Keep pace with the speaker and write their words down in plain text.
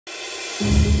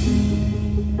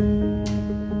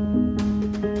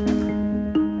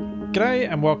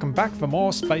G'day and welcome back for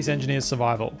more Space Engineers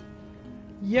Survival.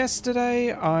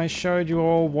 Yesterday I showed you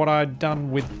all what I'd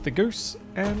done with the goose,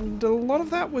 and a lot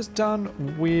of that was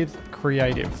done with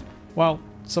creative. Well,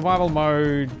 survival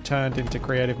mode turned into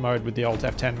creative mode with the Alt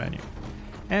F10 menu.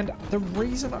 And the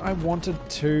reason I wanted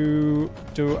to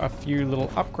do a few little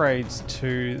upgrades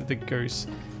to the goose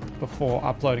before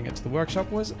uploading it to the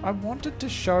workshop was I wanted to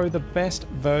show the best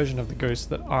version of the goose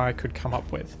that I could come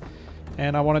up with.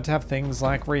 And I wanted to have things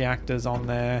like reactors on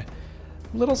there,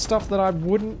 little stuff that I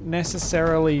wouldn't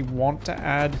necessarily want to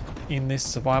add in this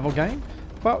survival game,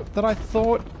 but that I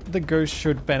thought the goose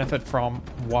should benefit from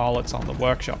while it's on the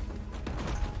workshop.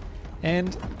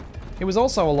 And it was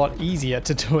also a lot easier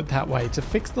to do it that way, to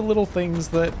fix the little things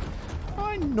that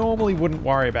I normally wouldn't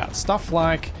worry about. Stuff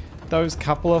like those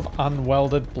couple of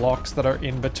unwelded blocks that are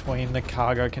in between the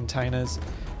cargo containers,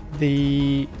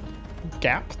 the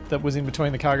gap that was in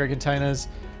between the cargo containers,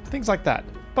 things like that.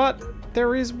 But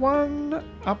there is one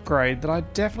upgrade that I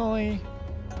definitely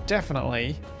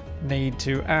need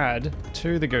to add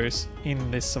to the goose in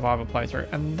this survival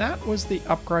playthrough, and that was the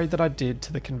upgrade that I did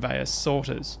to the conveyor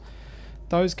sorters.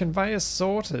 Those conveyor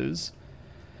sorters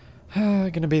are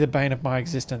going to be the bane of my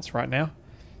existence right now.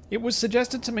 It was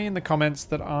suggested to me in the comments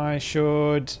that I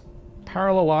should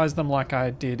parallelize them like I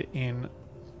did in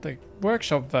the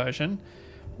workshop version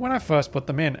when I first put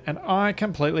them in, and I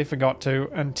completely forgot to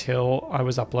until I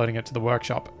was uploading it to the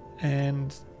workshop,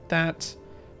 and that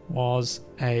was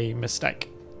a mistake.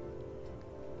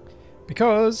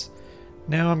 Because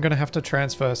now I'm going to have to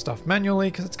transfer stuff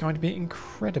manually because it's going to be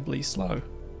incredibly slow.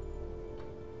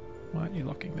 Why aren't you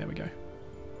locking? There we go.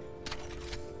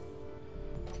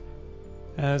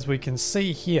 As we can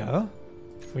see here,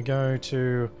 if we go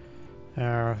to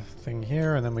our thing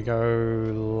here and then we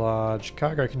go large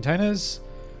cargo containers,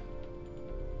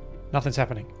 nothing's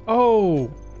happening. Oh,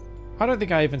 I don't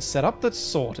think I even set up the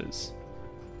sorters.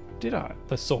 Did I?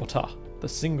 The sorter. The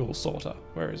single sorter.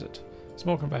 Where is it?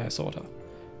 Small conveyor sorter.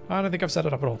 I don't think I've set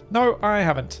it up at all. No, I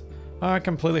haven't. I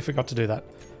completely forgot to do that.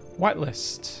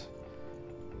 Whitelist.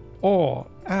 Or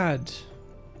add.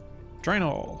 Drain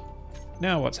all.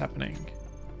 Now what's happening?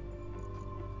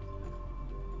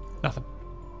 Nothing.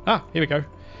 Ah, here we go.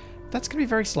 That's going to be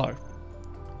very slow.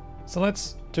 So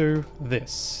let's do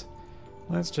this.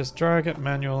 Let's just drag it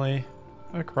manually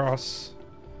across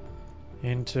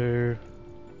into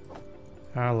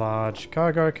our large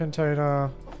cargo container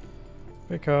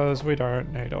because we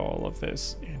don't need all of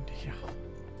this in here.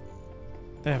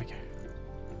 There we go.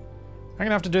 I'm going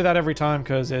to have to do that every time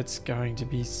because it's going to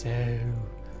be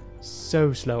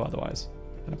so slow otherwise.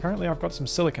 And apparently I've got some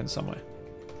silicon somewhere.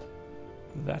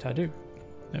 That I do.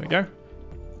 There we go.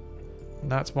 And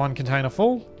that's one container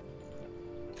full.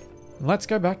 Let's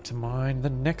go back to mine the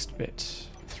next bit.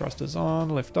 Thrusters on,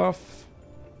 lift off.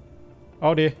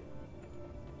 Oh dear.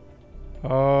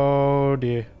 Oh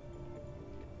dear.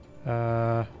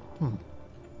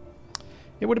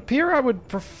 It would appear I would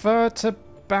prefer to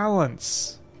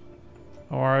balance.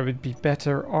 Or I would be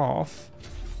better off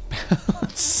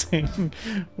balancing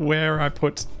where I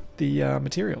put the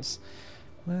materials.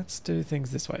 Let's do things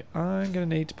this way. I'm going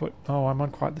to need to put... Oh, I'm on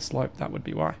quite the slope. That would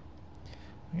be why.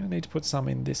 I'm going to need to put some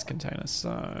in this container.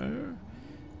 So,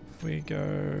 if we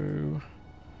go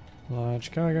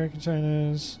large cargo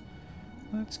containers,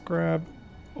 let's grab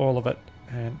all of it.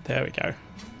 And there we go.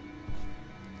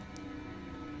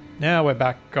 Now we're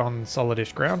back on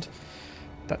solidish ground.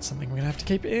 That's something we're going to have to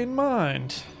keep in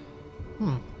mind.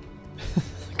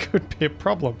 Could be a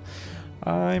problem.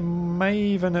 I may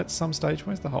even at some stage...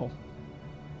 Where's the hole?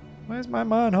 Where's my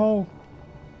mine hole?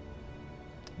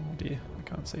 Oh dear, I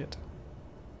can't see it.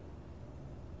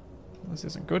 This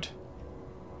isn't good.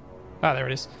 Ah, there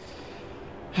it is.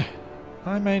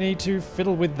 I may need to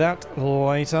fiddle with that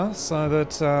later so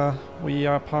that we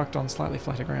are parked on slightly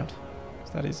flatter ground.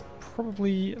 So that is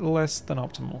probably less than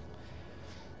optimal.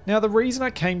 Now, the reason I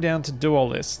came down to do all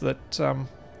this that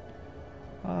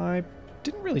I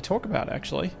didn't really talk about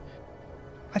actually.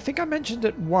 I think I mentioned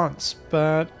it once,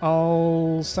 but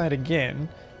I'll say it again.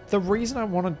 The reason I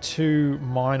wanted to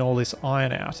mine all this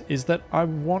iron out is that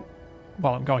I'm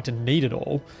going to need it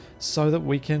all so that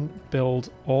we can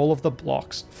build all of the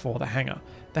blocks for the hangar.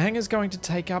 The hangar is going to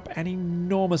take up an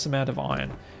enormous amount of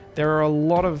iron. There are a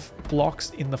lot of blocks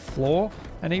in the floor,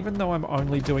 and even though I'm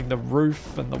only doing the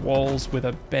roof and the walls with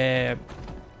a bare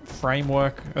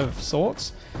framework of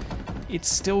sorts, it's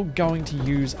still going to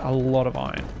use a lot of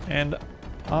iron. And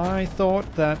I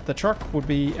thought that the truck would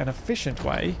be an efficient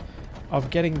way of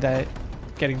getting the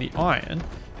iron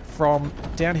from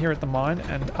down here at the mine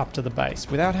and up to the base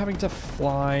without having to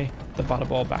fly the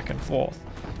butterball back and forth,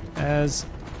 as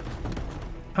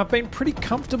I've been pretty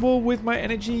comfortable with my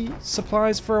energy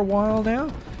supplies for a while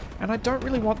now, and I don't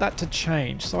really want that to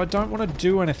change, so I don't want to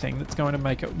do anything that's going to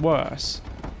make it worse.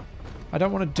 I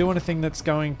don't want to do anything that's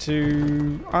going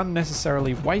to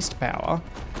unnecessarily waste power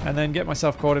and then get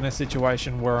myself caught in a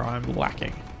situation where I'm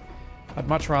lacking. I'd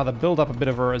much rather build up a bit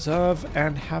of a reserve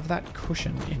and have that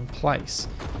cushion in place,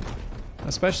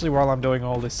 especially while I'm doing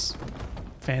all this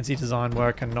fancy design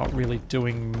work and not really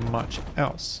doing much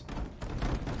else.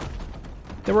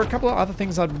 There were a couple of other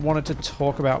things I'd wanted to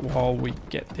talk about while we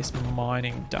get this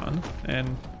mining done,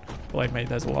 and believe me,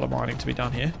 there's a lot of mining to be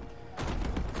done here.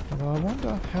 Although I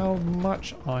wonder how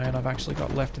much iron I've actually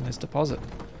got left in this deposit.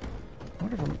 I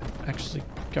wonder if I'm actually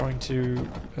going to,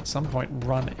 at some point,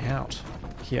 run out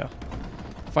here.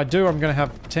 If I do, I'm going to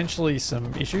have potentially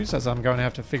some issues, as I'm going to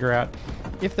have to figure out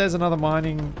if there's another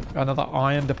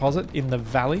iron deposit in the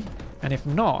valley, and if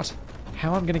not,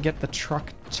 how I'm going to get the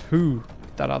truck to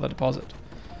that other deposit.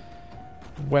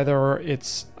 Whether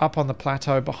it's up on the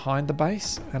plateau behind the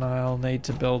base, and I'll need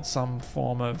to build some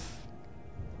form of,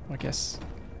 I guess,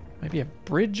 maybe a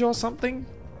bridge or something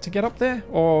to get up there,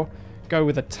 or go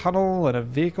with a tunnel and a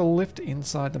vehicle lift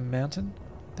inside the mountain.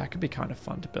 That could be kind of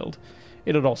fun to build.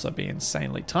 It'd also be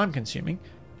insanely time consuming,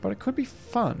 but it could be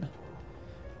fun.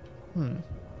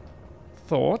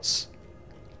 Thoughts?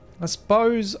 I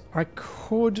suppose I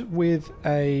could, with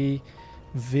a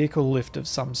vehicle lift of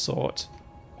some sort,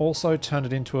 also turn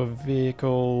it into a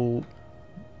vehicle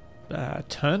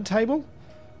turntable,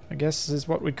 I guess is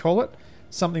what we'd call it.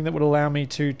 Something that would allow me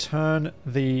to turn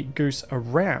the goose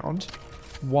around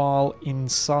while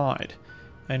inside,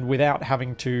 and without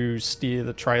having to steer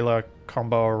the trailer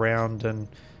combo around and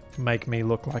make me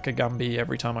look like a Gumby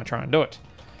every time I try and do it.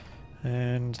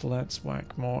 And let's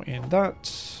whack more in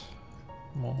that.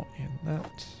 More in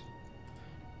that.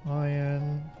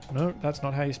 Iron. No, that's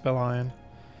not how you spell iron.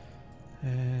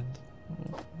 And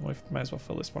we may as well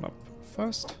fill this one up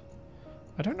first.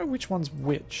 I don't know which one's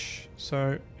which,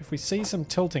 so if we see some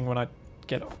tilting when I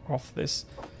get off this,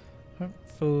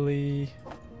 hopefully...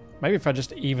 Maybe if I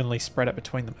just evenly spread it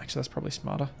between them. Actually, that's probably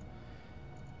smarter.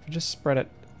 If I just spread it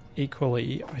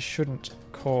equally, I shouldn't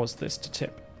cause this to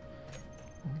tip.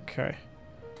 Okay.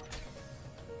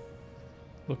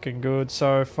 Looking good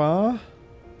so far.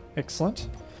 Excellent.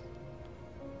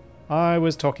 I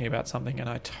was talking about something and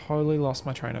I totally lost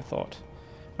my train of thought.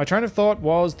 My train of thought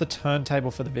was the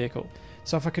turntable for the vehicle.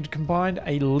 So if I could combine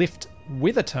a lift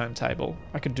with a turntable,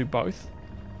 I could do both,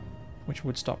 which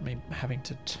would stop me having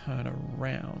to turn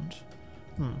around.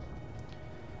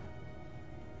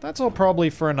 That's all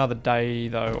probably for another day,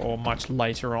 though, or much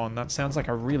later on. That sounds like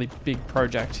a really big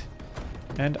project.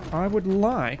 And I would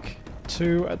like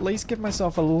to at least give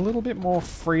myself a little bit more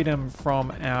freedom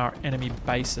from our enemy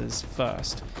bases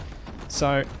first.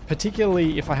 So,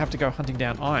 particularly if I have to go hunting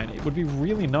down iron, it would be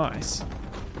really nice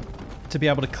to be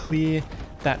able to clear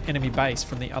that enemy base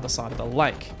from the other side of the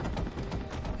lake.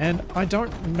 And I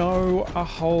don't know a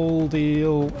whole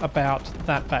deal about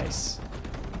that base.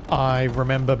 I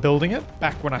remember building it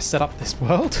back when I set up this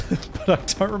world, but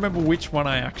I don't remember which one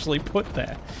I actually put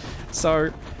there.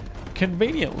 So,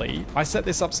 conveniently, I set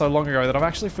this up so long ago that I've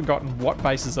actually forgotten what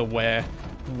bases are where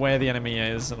the enemy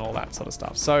is, and all that sort of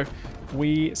stuff. So,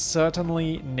 we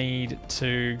certainly need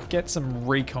to get some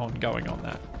recon going on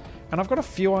that. And I've got a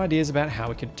few ideas about how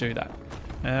we could do that.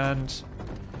 And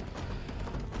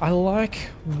I like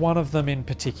one of them in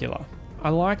particular. I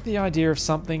like the idea of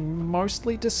something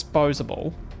mostly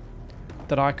disposable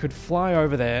that I could fly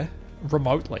over there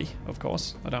remotely, of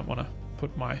course. I don't want to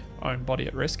put my own body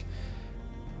at risk.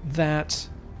 That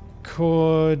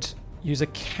could use a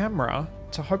camera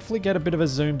to hopefully get a bit of a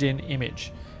zoomed in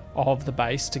image of the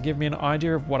base to give me an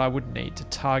idea of what I would need to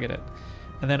target it.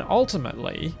 And then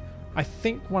ultimately, I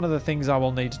think one of the things I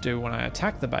will need to do when I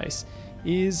attack the base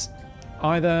is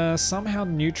either somehow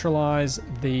neutralize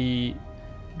the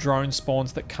drone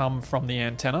spawns that come from the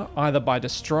antenna, either by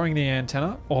destroying the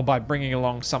antenna or by bringing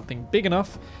along something big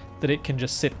enough that it can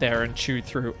just sit there and chew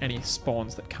through any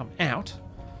spawns that come out,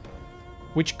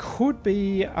 which could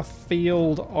be a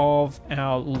field of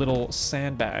our little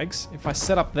sandbags. If I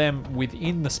set up them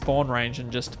within the spawn range and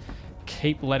just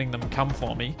keep letting them come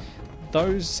for me,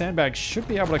 those sandbags should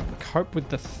be able to cope with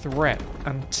the threat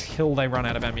until they run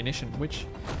out of ammunition, which,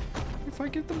 if I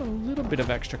give them a little bit of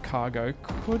extra cargo,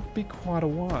 could be quite a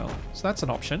while. So that's an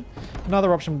option.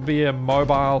 Another option would be a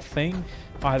mobile thing,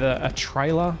 either a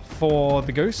trailer for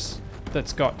the goose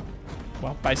that's got,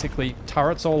 well, basically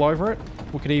turrets all over it,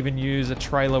 We could even use a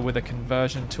trailer with a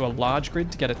conversion to a large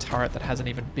grid to get a turret that has an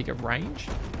even bigger range.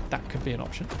 That could be an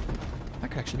option.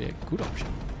 That could actually be a good option.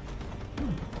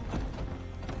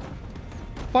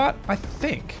 But I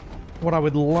think what I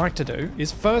would like to do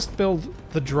is first build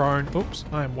the drone. Oops,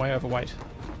 I am way overweight.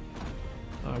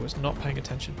 I was not paying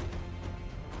attention.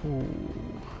 Ooh,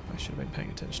 I should have been paying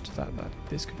attention to that.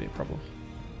 This could be a problem.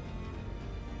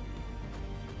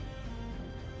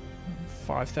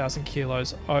 5,000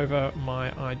 kilos over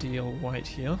my ideal weight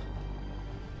here.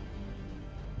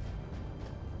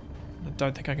 I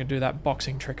don't think I can do that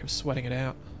boxing trick of sweating it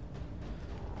out.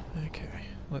 Okay,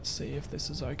 let's see if this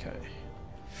is okay.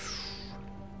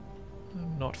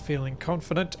 I'm not feeling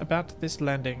confident about this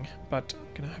landing, but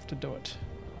I'm gonna have to do it.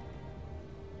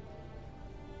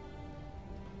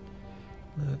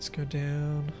 Let's go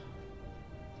down.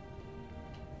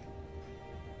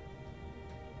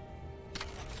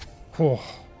 Oh.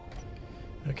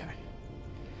 Okay.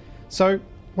 So,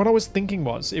 what I was thinking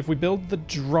was, if we build the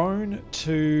drone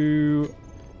to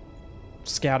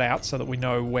scout out so that we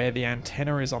know where the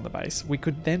antenna is on the base, we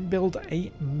could then build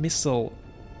a missile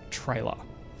trailer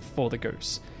for the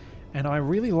goose. And I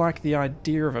really like the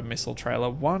idea of a missile trailer.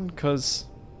 One, because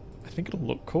I think it'll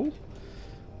look cool.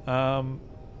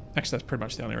 Actually, that's pretty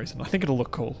much the only reason. I think it'll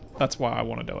look cool. That's why I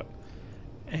want to do it.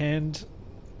 And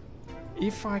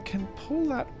if I can pull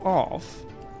that off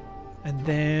and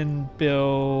then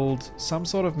build some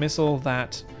sort of missile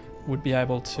that would be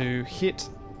able to hit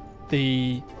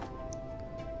the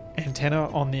antenna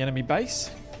on the enemy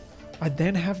base, I'd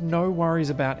then have no worries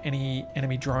about any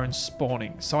enemy drones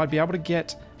spawning. So I'd be able to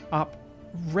get up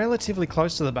relatively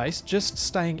close to the base, just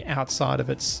staying outside of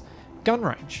its gun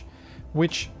range,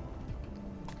 which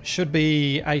should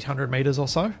be 800 meters or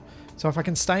so. So if I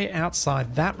can stay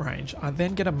outside that range, I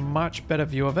then get a much better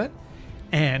view of it.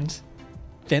 And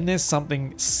then there's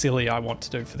something silly I want to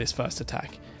do for this first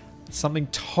attack. Something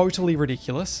totally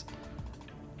ridiculous.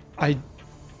 I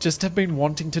just have been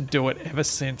wanting to do it ever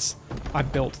since I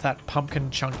built that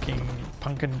pumpkin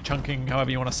chunking,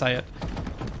 however you want to say it,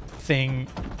 thing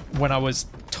when I was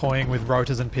toying with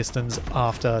rotors and pistons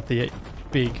after the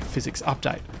big physics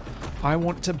update. I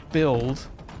want to build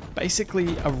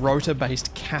basically a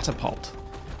rotor-based catapult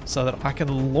so that I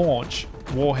can launch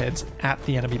warheads at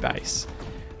the enemy base.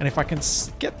 And if I can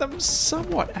get them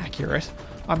somewhat accurate,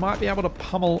 I might be able to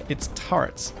pummel its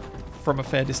turrets from a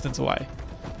fair distance away.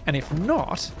 And if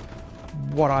not,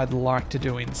 what I'd like to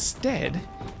do instead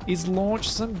is launch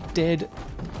some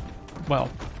well,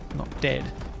 not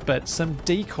dead, but some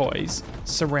decoys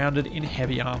surrounded in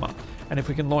heavy armor. And if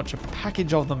we can launch a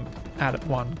package of them at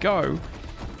one go,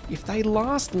 if they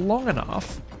last long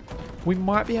enough, we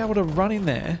might be able to run in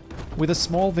there with a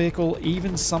small vehicle,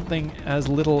 even something as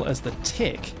little as the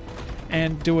tick,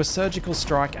 and do a surgical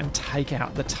strike and take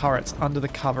out the turrets under the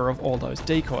cover of all those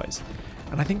decoys.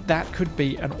 And I think that could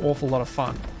be an awful lot of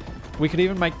fun. We could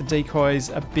even make the decoys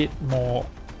a bit more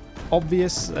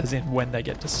obvious, as in when they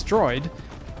get destroyed,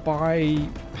 by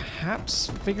perhaps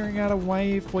figuring out a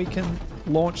way if we can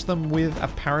launch them with a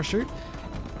parachute.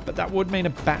 But that would mean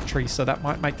a battery, so that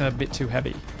might make them a bit too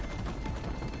heavy.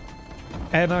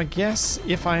 And I guess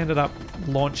if I ended up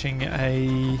launching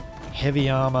a heavy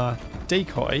armor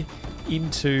decoy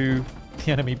into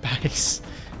the enemy base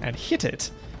and hit it,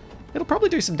 it'll probably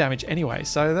do some damage anyway,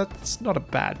 so that's not a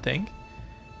bad thing,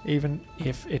 even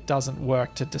if it doesn't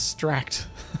work to distract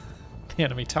the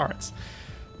enemy turrets.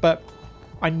 But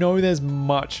I know there's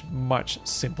much, much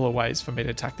simpler ways for me to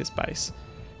attack this base.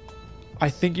 I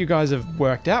think you guys have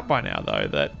worked out by now, though,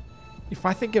 that if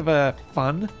I think of a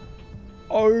fun,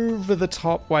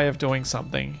 over-the-top way of doing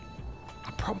something,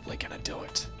 I'm probably going to do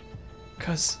it.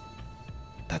 Because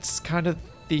that's kind of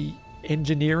the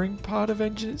engineering part of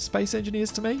space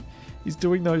engineers to me, is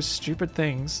doing those stupid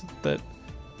things that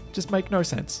just make no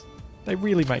sense. They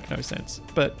really make no sense.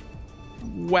 But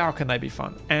wow, can they be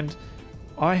fun. And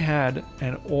I had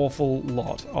an awful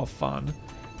lot of fun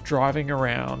driving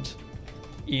around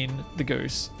in the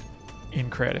Goose in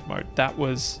creative mode. That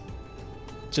was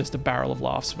just a barrel of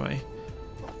laughs for me.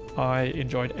 I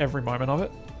enjoyed every moment of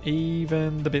it,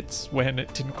 even the bits when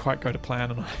it didn't quite go to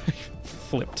plan and I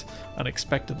flipped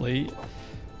unexpectedly.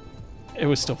 It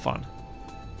was still fun.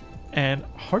 And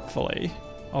hopefully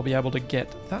I'll be able to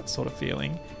get that sort of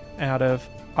feeling out of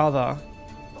other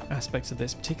aspects of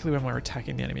this, particularly when we're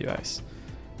attacking the enemy base.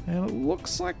 And it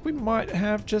looks like we might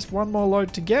have just one more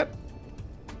load to get.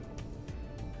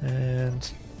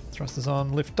 And thrusters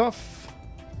on, lift off.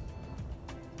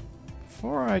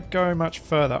 Before I go much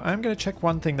further, I'm going to check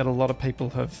one thing that a lot of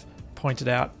people have pointed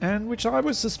out, and which I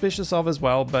was suspicious of as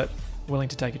well, but willing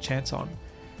to take a chance on,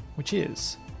 which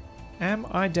is am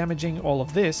I damaging all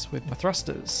of this with my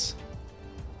thrusters?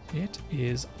 It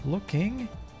is looking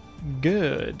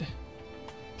good.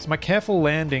 So my careful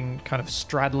landing, kind of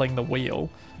straddling the wheel,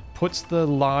 puts the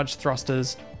large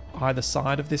thrusters either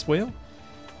side of this wheel,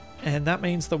 and that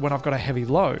means that when I've got a heavy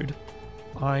load,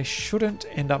 I shouldn't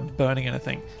end up burning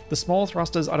anything. The small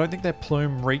thrusters, I don't think their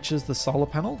plume reaches the solar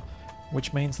panel,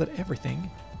 which means that everything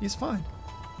is fine.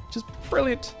 Just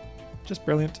brilliant. Just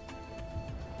brilliant.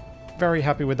 Very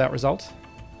happy with that result.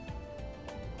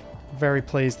 Very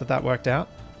pleased that that worked out.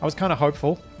 I was kind of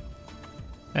hopeful,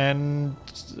 and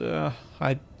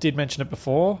I did mention it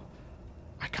before.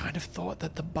 I kind of thought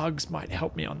that the bugs might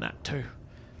help me on that too.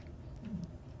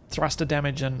 Thruster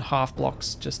damage and half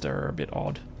blocks just are a bit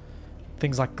odd.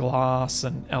 Things like glass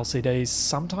and LCDs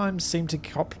sometimes seem to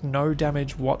cop no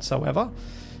damage whatsoever.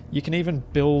 You can even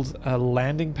build a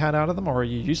landing pad out of them, or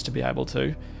you used to be able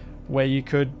to, where you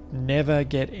could never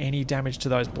get any damage to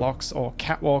those blocks, or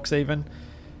catwalks even.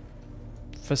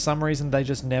 For some reason, they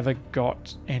just never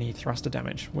got any thruster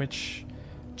damage, which,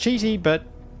 cheaty, but,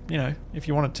 you know, if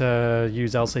you wanted to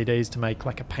use LCDs to make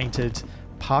like a painted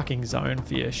parking zone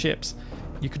for your ships,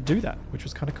 you could do that, which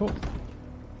was kind of cool.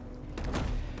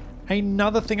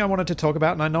 Another thing I wanted to talk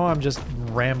about, and I know I'm just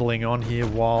rambling on here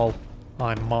while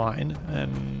I mine,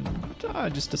 and I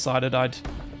just decided I'd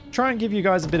try and give you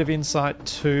guys a bit of insight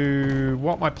to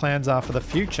what my plans are for the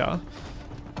future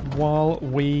while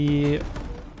we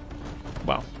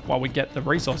get the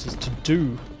resources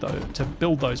to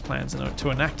build those plans and to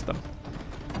enact them.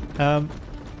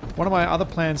 One of my other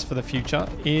plans for the future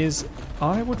is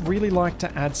I would really like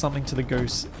to add something to the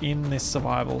Goose in this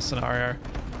survival scenario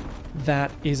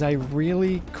that is a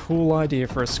really cool idea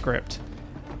for a script.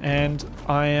 And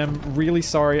I am really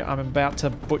sorry, I'm about to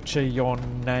butcher your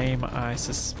name, I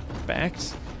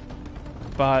suspect,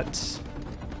 but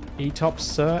Etop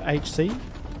Sir HC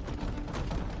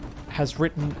has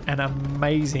written an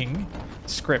amazing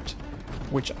script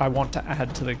which I want to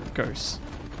add to the Goose.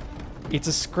 It's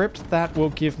a script that will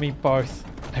give me both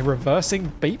a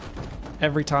reversing beep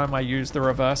every time I use the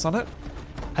reverse on it,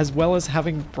 as well as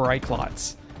having brake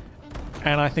lights.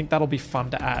 And I think that'll be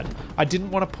fun to add. I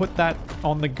didn't want to put that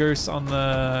on the Goose on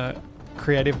the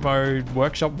creative mode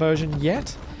workshop version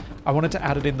yet. I wanted to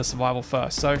add it in the survival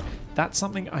first. So that's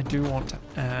something I do want to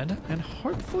add, and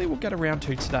hopefully we'll get around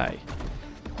to today.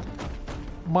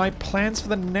 My plans for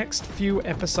the next few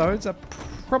episodes are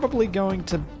probably going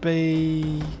to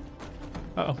be...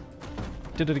 Uh-oh.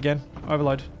 Did it again.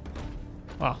 Overload.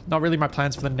 Well, not really my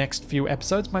plans for the next few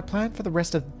episodes. My plan for the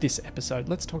rest of this episode.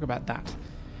 Let's talk about that.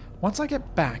 Once I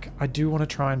get back, I do want to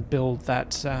try and build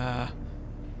that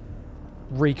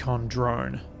Recon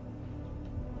drone.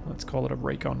 Let's call it a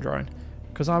Recon drone.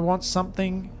 Because I want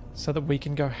something so that we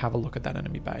can go have a look at that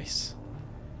enemy base.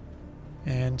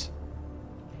 And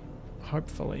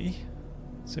hopefully...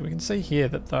 So we can see here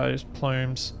that those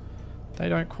plumes, they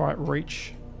don't quite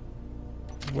reach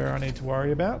where I need to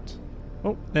worry about.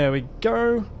 Oh, there we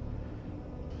go.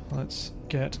 Let's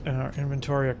get our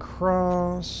inventory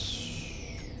across.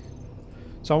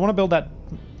 So I want to build that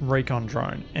Recon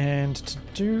drone, and to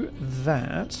do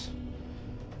that,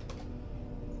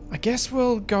 I guess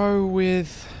we'll go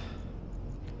with...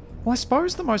 Well, I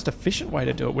suppose the most efficient way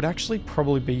to do it would actually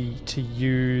probably be to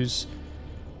use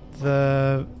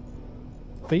the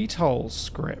VTOL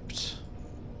script,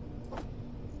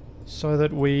 so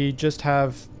that we just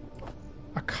have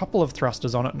a couple of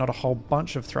thrusters on it, not a whole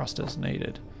bunch of thrusters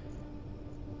needed.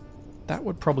 That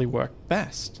would probably work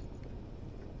best.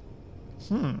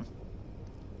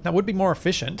 That would be more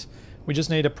efficient. We just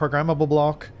need a programmable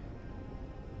block,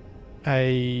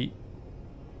 a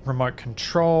remote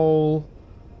control,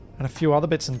 and a few other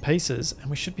bits and pieces, and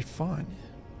we should be fine.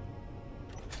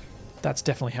 That's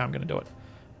definitely how I'm going to do it.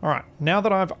 Alright, now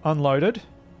that I've unloaded,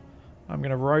 I'm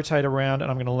going to rotate around and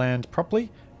I'm going to land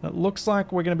properly. It looks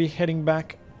like we're going to be heading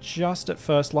back just at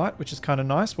first light, which is kind of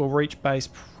nice. We'll reach base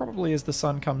probably as the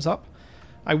sun comes up.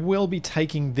 I will be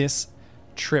taking this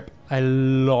trip a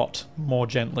lot more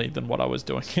gently than what I was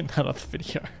doing in that other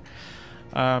video.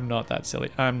 I'm not that silly.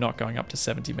 I'm not going up to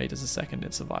 70 meters a second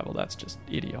in survival. That's just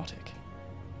idiotic.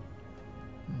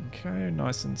 Okay,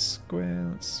 nice and square.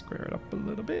 Let's square it up a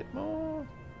little bit more.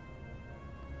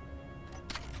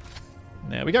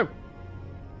 There we go.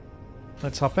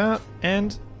 Let's hop out,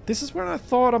 and this is when I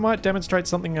thought I might demonstrate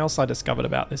something else I discovered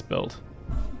about this build.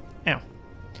 Ow.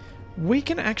 We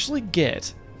can actually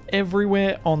get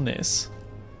everywhere on this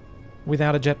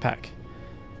without a jetpack.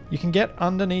 You can get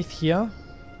underneath here,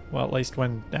 well, at least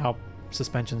when our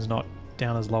suspension's not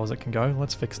down as low as it can go.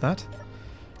 Let's fix that.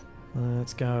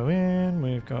 Let's go in,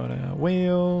 we've got our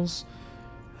wheels.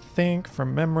 I think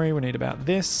from memory we need about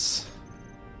this.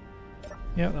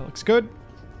 Yeah, that looks good.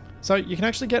 So you can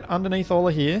actually get underneath all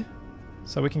of here.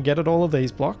 So we can get at all of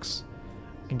these blocks.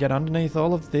 We can get underneath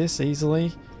all of this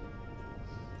easily.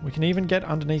 We can even get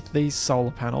underneath these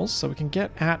solar panels. So we can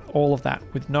get at all of that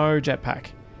with no jetpack.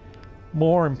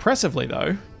 More impressively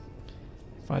though,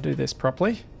 if I do this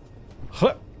properly.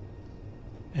 Huh,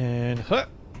 and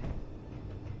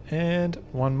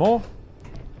one more.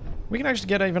 We can actually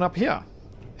get even up here.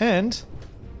 And,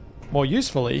 more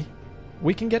usefully,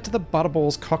 we can get to the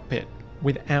Butterball's cockpit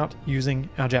without using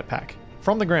our jetpack.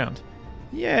 From the ground.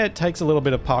 Yeah, it takes a little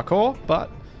bit of parkour, but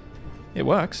it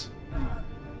works.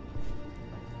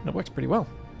 And it works pretty well.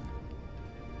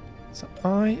 So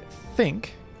I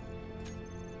think,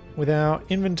 with our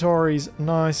inventories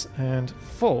nice and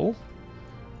full,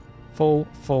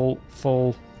 pretty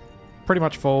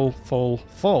much full,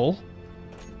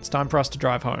 it's time for us to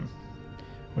drive home.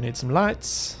 We need some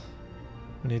lights.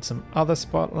 We need some other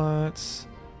spotlights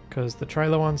because the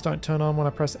trailer ones don't turn on when I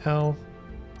press L.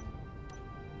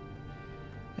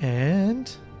 And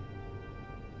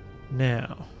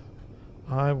now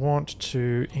I want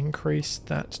to increase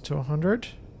that to 100.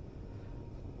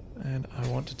 And I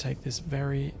want to take this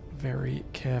very, very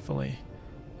carefully.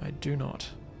 I do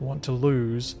not want to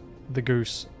lose the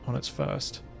Goose on its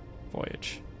first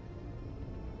voyage.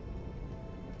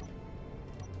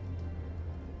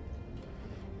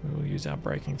 We will use our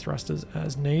braking thrusters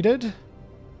as needed.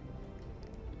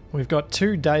 We've got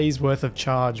 2 days worth of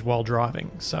charge while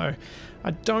driving, so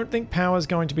I don't think power is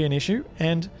going to be an issue.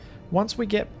 And once we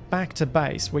get back to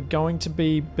base, we're going to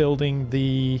be building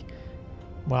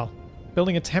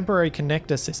building a temporary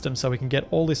connector system so we can get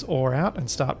all this ore out and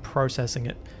start processing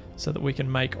it so that we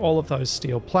can make all of those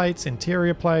steel plates,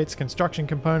 interior plates, construction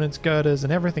components, girders,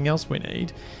 and everything else we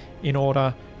need in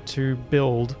order to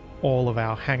build all of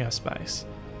our hangar space.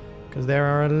 Because there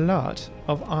are a lot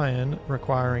of iron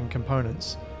requiring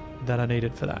components that are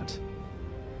needed for that.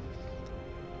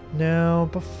 Now,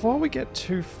 before we get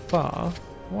too far,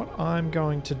 what I'm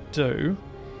going to do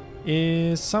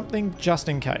is something just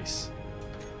in case.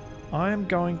 I am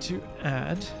going to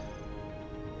add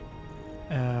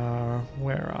our,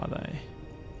 where are they?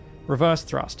 Reverse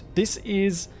thrust. This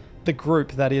is the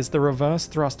group that is the reverse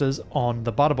thrusters on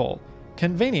the Butterball,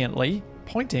 conveniently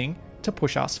pointing to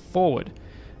push us forward.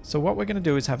 So what we're going to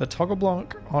do is have a toggle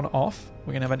block on off.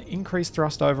 We're going to have an increased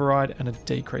thrust override and a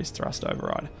decreased thrust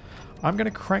override. I'm going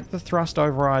to crank the thrust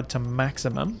override to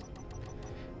maximum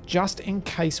just in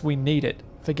case we need it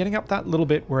for getting up that little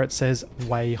bit where it says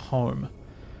way home.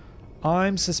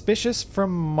 I'm suspicious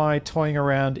from my toying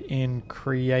around in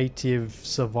creative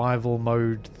survival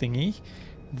mode thingy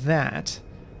that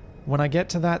when I get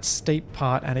to that steep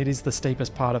part, and it is the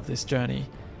steepest part of this journey,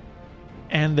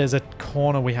 and there's a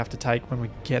corner we have to take when we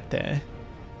get there,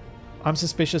 I'm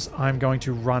suspicious I'm going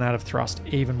to run out of thrust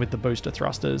even with the booster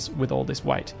thrusters with all this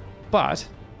weight. But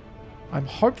I'm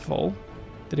hopeful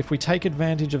that if we take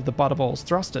advantage of the Butterball's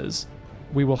thrusters,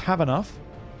 we will have enough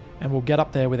and we'll get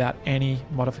up there without any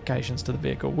modifications to the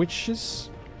vehicle, which is,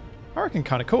 I reckon,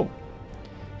 kind of cool.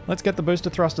 Let's get the booster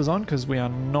thrusters on because we are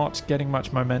not getting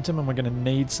much momentum and we're going to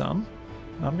need some.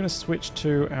 I'm going to switch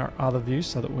to our other view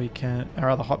so that we can, our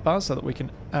other hotbars, so that we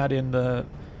can add in the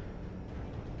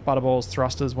Butterball's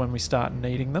thrusters when we start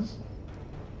needing them.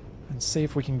 And see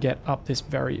if we can get up this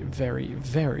very, very,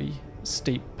 very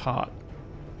steep part.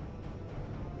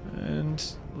 And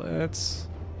let's...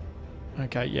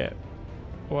 Okay, yeah.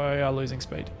 We are losing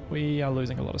speed. We are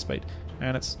losing a lot of speed.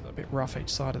 And it's a bit rough each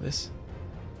side of this.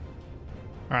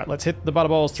 Alright, let's hit the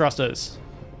Butterball's thrusters.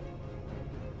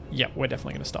 Yep, we're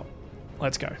definitely going to stop.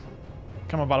 Let's go.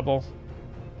 Come on, Butterball.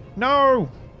 No!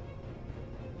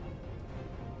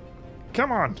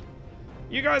 Come on.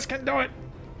 You guys can do it.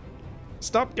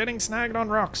 Stop getting snagged on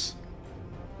rocks.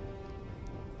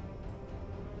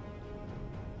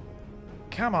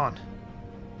 Come on.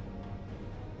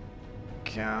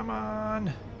 Come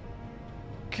on.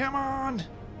 Come on.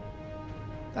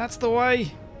 That's the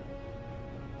way.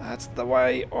 That's the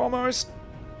way, almost.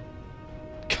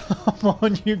 Come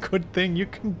on, you good thing. You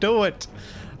can do it.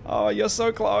 Oh, you're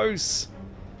so close.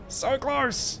 So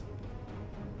close.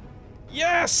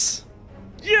 Yes.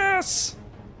 Yes.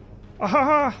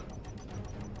 Ah,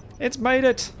 it's made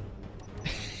it.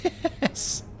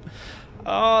 Yes.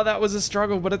 Oh, that was a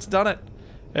struggle, but it's done it.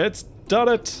 It's done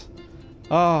it.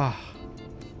 Ah.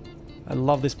 I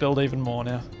love this build even more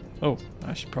now. Oh,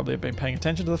 I should probably have been paying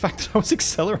attention to the fact that I was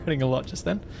accelerating a lot just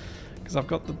then, because I've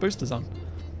got the boosters on.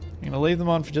 I'm going to leave them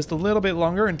on for just a little bit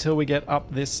longer until we get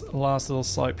up this last little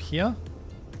slope here.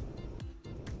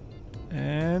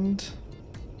 And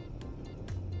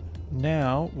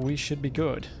now we should be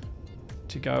good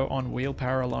to go on wheel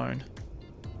power alone.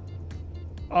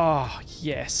 Oh,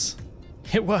 yes.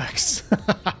 It works.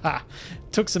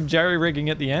 Took some jerry-rigging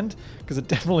at the end because it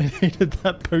definitely needed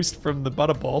that boost from the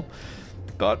butterball.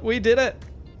 But we did it.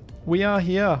 We are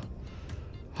here.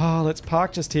 Oh, let's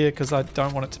park just here because I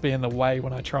don't want it to be in the way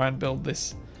when I try and build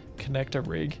this connector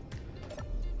rig.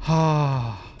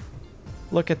 Ah,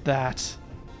 look at that.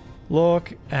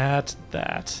 Look at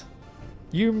that.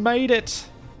 You made it.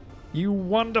 You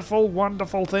wonderful,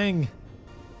 wonderful thing.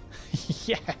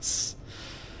 Yes.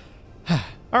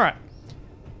 All right.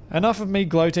 Enough of me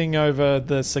gloating over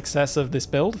the success of this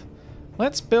build.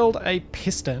 Let's build a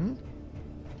piston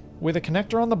with a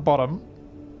connector on the bottom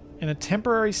in a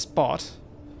temporary spot.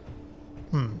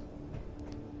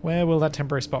 Where will that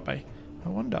temporary spot be? I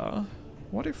wonder,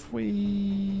 what if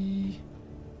we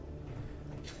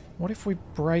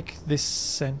break this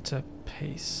center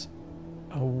piece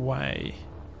away?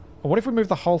 Or what if we move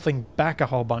the whole thing back a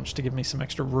whole bunch to give me some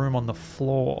extra room on the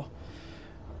floor?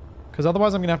 Because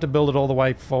otherwise I'm going to have to build it all the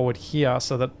way forward here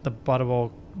so that the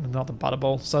butterball, not the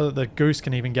butterball, so that the goose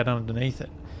can even get underneath it.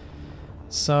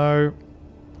 So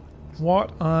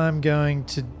what I'm going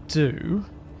to do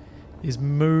is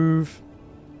move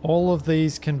all of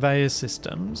these conveyor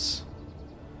systems,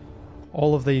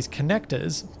 all of these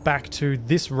connectors back to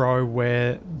this row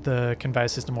where the conveyor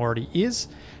system already is.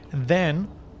 And then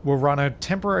we'll run a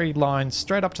temporary line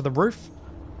straight up to the roof,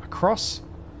 across,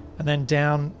 and then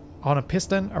down on a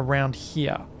piston around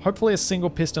here. Hopefully a single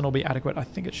piston will be adequate. I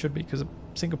think it should be because a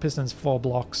single piston is 4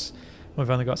 blocks. We've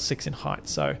only got 6 in height,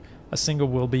 so a single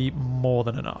will be more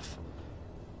than enough.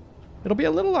 It'll be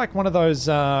a little like one of those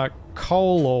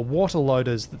coal or water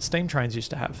loaders that steam trains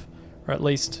used to have. Or at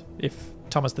least if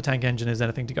Thomas the Tank Engine is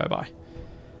anything to go by.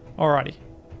 Alrighty.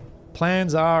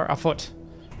 Plans are afoot.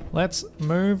 Let's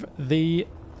move the...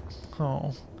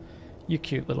 Oh, you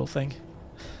cute little thing.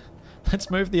 Let's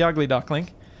move the ugly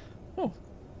duckling. Oh,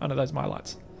 under those my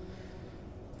lights.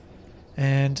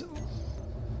 And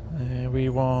we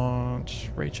want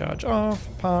recharge off,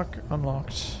 park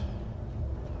unlocked.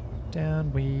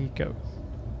 Down we go.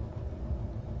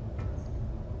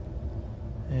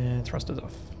 And thrusters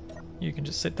off. You can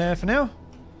just sit there for now.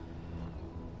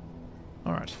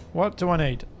 Alright, what do I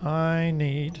need? I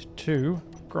need to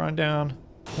grind down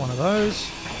one of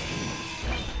those.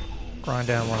 Grind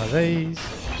down one of these.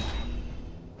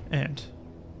 And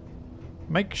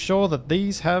make sure that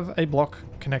these have a block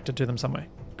connected to them somewhere.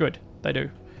 Good, they do.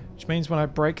 Which means when I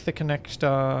break the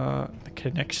connector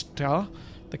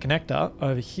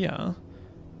over here,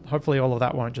 hopefully all of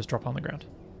that won't just drop on the ground.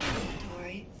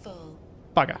 Inventory full.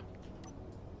 Bugger.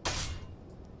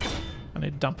 I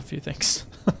need to dump a few things.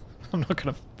 I'm not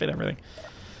going to fit everything.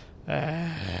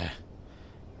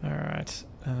 Alright.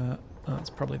 Oh,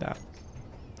 it's probably that.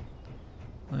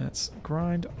 Let's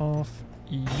grind off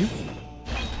you.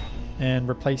 And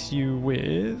replace you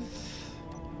with...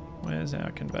 Where's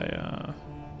our conveyor?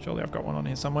 Surely I've got one on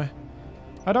here somewhere.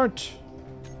 I don't!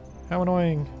 How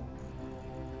annoying.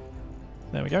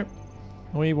 There we go.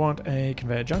 We want a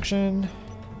conveyor junction.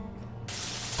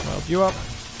 Weld you up.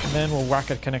 And then we'll whack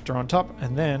a connector on top.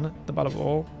 And then the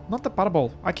butterball. Not the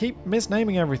butterball. I keep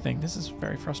misnaming everything. This is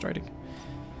very frustrating.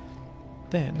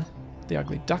 Then the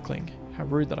ugly duckling. How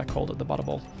rude that I called it the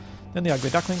butterball. Then the ugly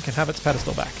duckling can have its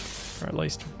pedestal back. Or at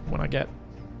least when I get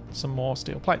some more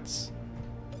steel plates.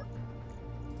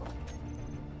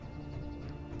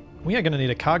 We are going to need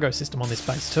a cargo system on this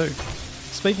base too.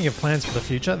 Speaking of plans for the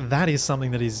future, that is something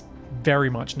that is very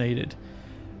much needed.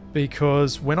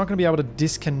 Because we're not going to be able to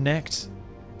disconnect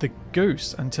the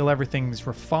goose until everything's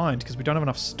refined because we don't have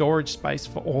enough storage space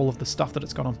for all of the stuff that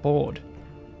it's got on board.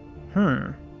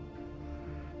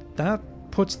 That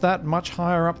puts that much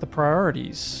higher up the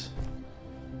priorities.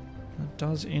 It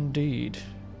does indeed.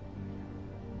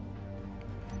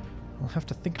 I'll have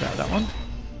to think about that one.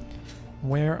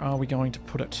 Where are we going to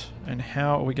put it? And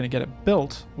how are we going to get it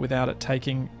built without it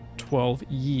taking 12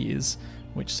 years?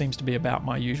 Which seems to be about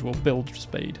my usual build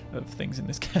speed of things in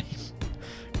this game.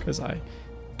 Because I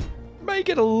may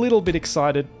get a little bit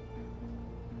excited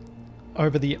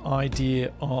over the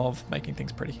idea of making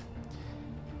things pretty.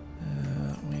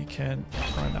 We can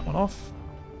grind that one off.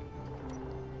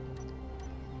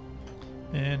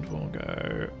 And we'll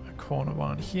go a corner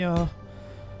one here.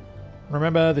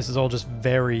 Remember, this is all just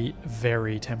very,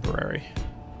 very temporary.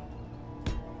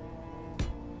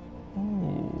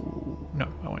 Ooh, no,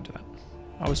 I won't do that.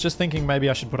 I was just thinking maybe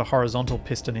I should put a horizontal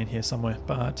piston in here somewhere,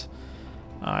 but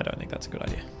I don't think that's a good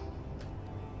idea.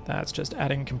 That's just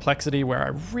adding complexity where I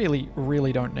really,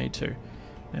 really don't need to.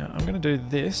 Now, I'm going to do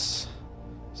this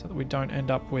so that we don't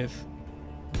end up with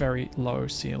very low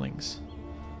ceilings.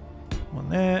 One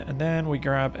there, and then we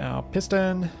grab our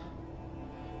piston.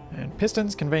 And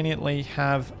pistons conveniently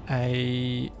have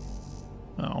a...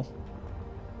 Oh.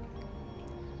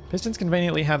 Pistons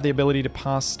conveniently have the ability to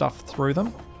pass stuff through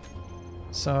them.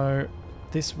 So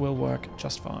this will work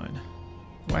just fine.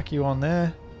 Whack you on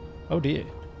there. Oh dear.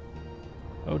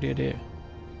 Oh dear dear.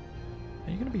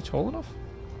 Are you going to be tall enough?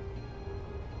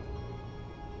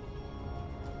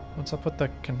 Once I put the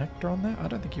connector on there? I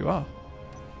don't think you are.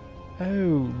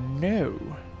 Oh no.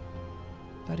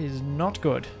 That is not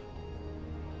good.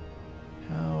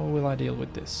 How will I deal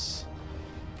with this?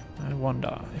 I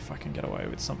wonder if I can get away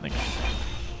with something.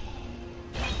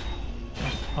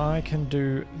 If I can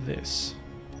do this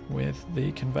with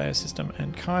the conveyor system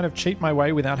and kind of cheat my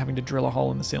way without having to drill a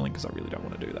hole in the ceiling, because I really don't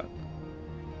want to do that.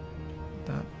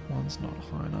 That one's not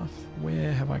high enough.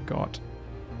 Where have I got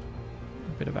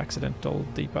a bit of accidental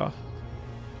deeper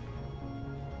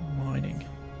mining?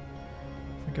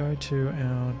 If we go to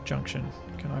our junction,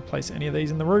 can I place any of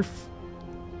these in the roof?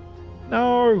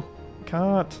 No!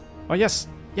 Can't. Oh yes!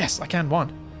 Yes, I can.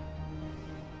 One.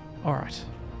 Alright.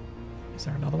 Is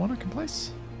there another one I can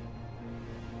place?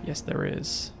 Yes, there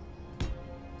is.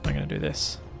 I'm going to do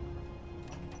this.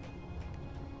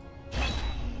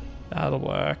 That'll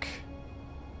work.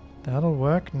 That'll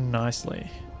work nicely.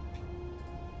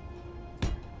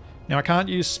 Now I can't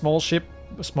use small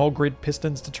grid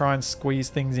pistons to try and squeeze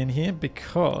things in here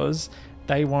because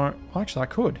they won't... Well, actually, I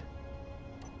could.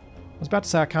 I was about to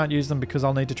say I can't use them because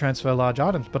I'll need to transfer large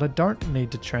items, but I don't need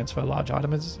to transfer large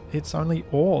items. It's only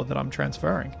ore that I'm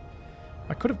transferring.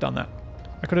 I could have done that.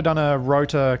 I could have done a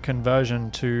rotor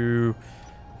conversion to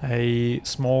a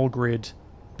small grid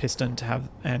piston to have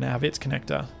its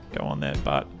connector go on there,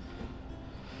 but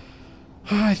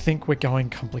I think we're going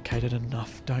complicated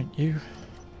enough, don't you?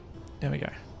 There we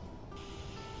go.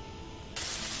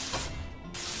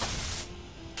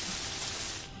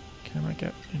 Can I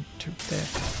get into there?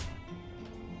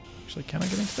 Actually, can I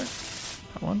get into there?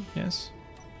 That one, yes.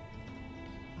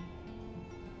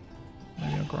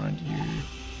 Maybe I'll grind you.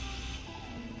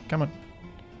 Come on.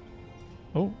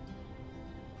 Oh.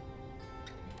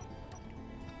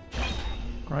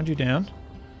 Grind you down.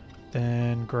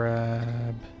 Then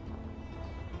grab...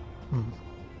 Grab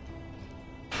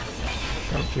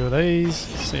a few of these.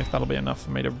 See if that'll be enough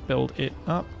for me to build it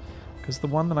up. Because the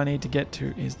one that I need to get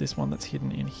to is this one that's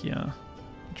hidden in here.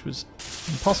 Which was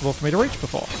impossible for me to reach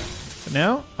before. But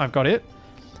now I've got it.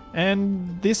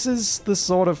 And this is the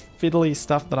sort of fiddly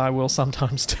stuff that I will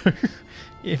sometimes do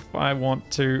if I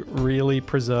want to really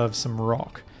preserve some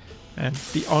rock. And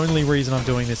the only reason I'm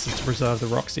doing this is to preserve the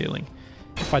rock ceiling.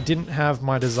 If I didn't have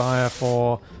my desire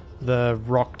for the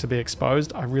rock to be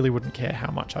exposed, I really wouldn't care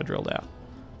how much I drilled out.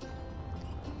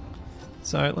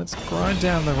 So let's grind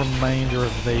down the remainder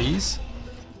of these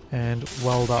and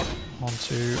weld up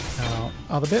onto our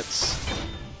other bits.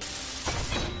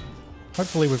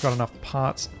 Hopefully we've got enough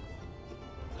parts.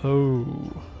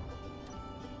 Oh.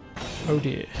 Oh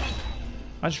dear.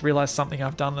 I just realized something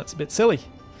I've done that's a bit silly.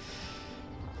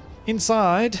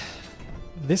 Inside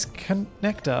this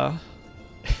connector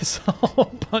is a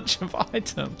whole bunch of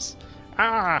items.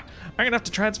 Ah! I'm going to have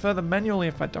to transfer them manually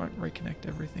if I don't reconnect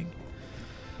everything.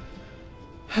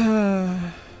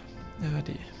 Oh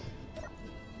dear.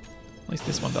 At least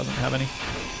this one doesn't have any.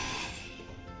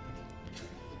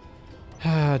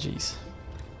 Ah, jeez.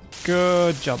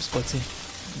 Good job, Splitsy.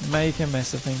 Make a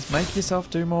mess of things. Make yourself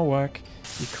do more work.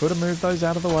 You could have moved those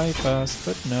out of the way first,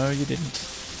 but no, you didn't.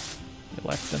 You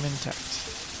left them intact.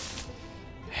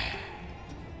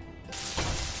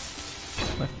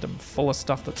 Left them full of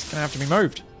stuff that's going to have to be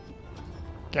moved.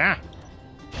 Gah!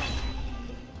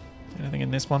 Anything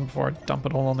in this one before I dump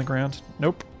it all on the ground?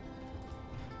 Nope.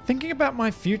 Thinking about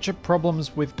my future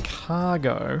problems with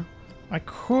cargo, I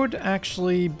could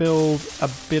actually build a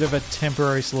bit of a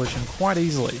temporary solution quite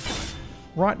easily.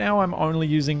 Right now I'm only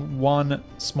using one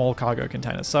small cargo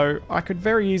container, so I could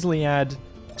very easily add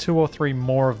 2 or 3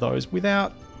 more of those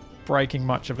without breaking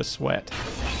much of a sweat.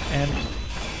 And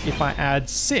if I add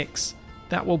 6,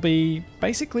 that will be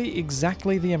basically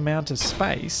exactly the amount of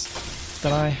space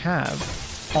that I have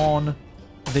on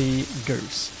the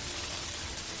Goose.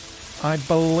 I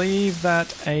believe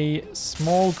that a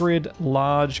small grid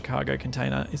large cargo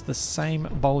container is the same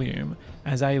volume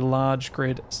as a large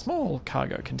grid small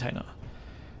cargo container,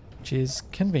 which is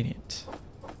convenient.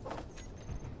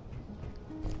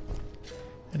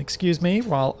 And excuse me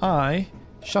while I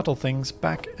shuttle things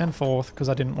back and forth because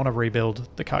I didn't want to rebuild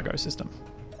the cargo system.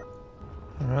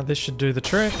 Alright, this should do the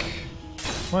trick.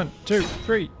 1, 2,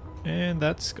 3. And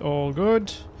that's all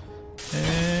good.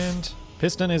 And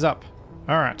piston is up.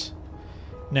 Alright.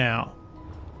 Now,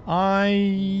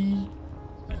 I'm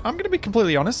going to be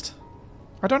completely honest.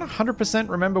 I don't 100%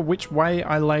 remember which way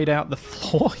I laid out the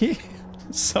floor here.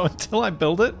 So until I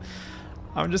build it,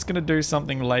 I'm just going to do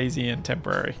something lazy and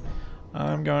temporary.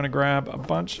 I'm going to grab a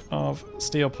bunch of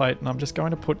steel plate and I'm just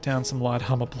going to put down some light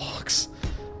armor blocks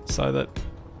so that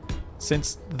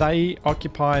since they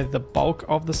occupy the bulk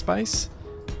of the space,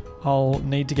 I'll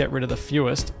need to get rid of the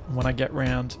fewest when I get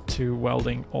round to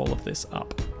welding all of this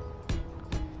up.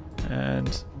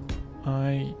 And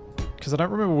because I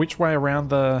don't remember which way around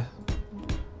the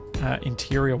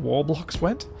interior wall blocks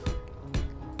went.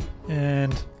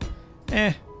 And,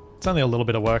 it's only a little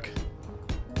bit of work.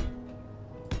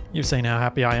 You've seen how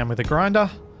happy I am with the grinder.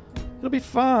 It'll be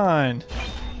fine.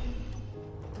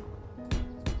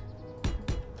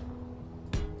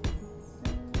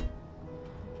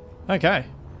 Okay,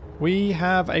 we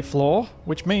have a floor,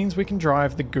 which means we can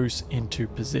drive the goose into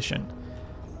position.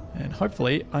 And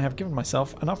hopefully I have given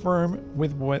myself enough room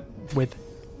with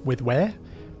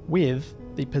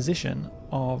the position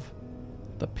of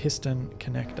the piston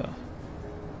connector.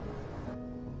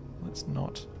 Let's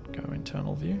not go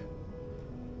internal view.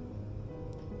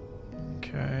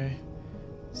 Okay,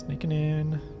 sneaking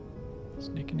in.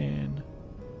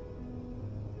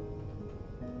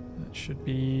 That should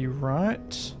be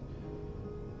right.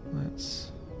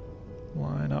 Let's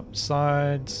line up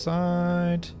side.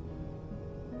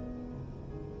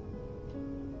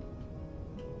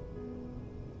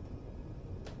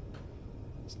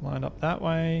 Let's line up that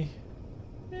way.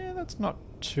 Yeah, that's not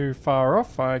too far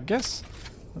off, I guess.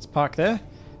 Let's park there.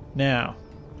 Now,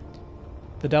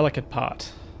 the delicate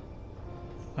part.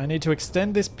 I need to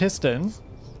extend this piston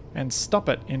and stop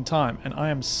it in time, and I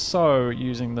am so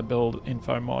using the build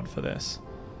info mod for this.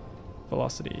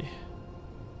 Velocity.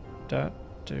 2,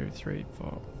 3,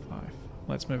 4, 5.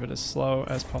 Let's move it as slow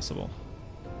as possible.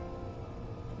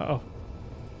 Uh-oh.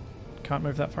 Can't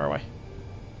move that far away.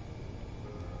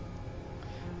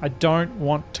 I don't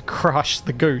want to crush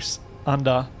the goose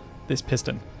under this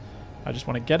piston. I just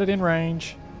want to get it in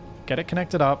range, get it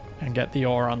connected up, and get the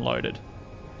ore unloaded.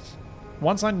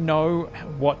 Once I know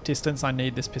what distance I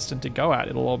need this piston to go at,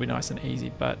 it'll all be nice and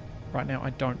easy, but right now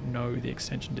I don't know the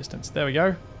extension distance. There we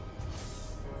go.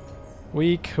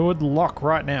 We could lock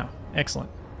right now.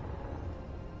 Excellent.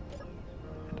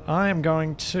 And I am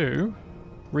going to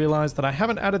realize that I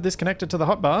haven't added this connector to the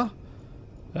hotbar.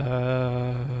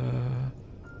 I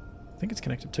think it's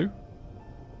connected to.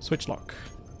 Switch lock.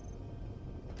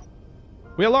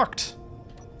 We are locked.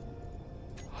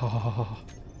 Oh,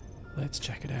 let's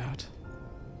check it out.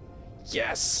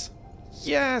 Yes!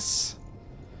 Yes!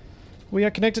 We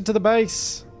are connected to the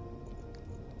base.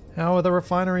 How are the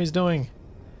refineries doing?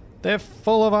 They're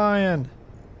full of iron.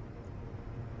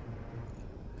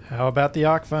 How about the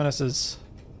arc furnaces?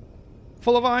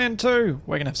 Full of iron too.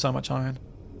 We're going to have so much iron.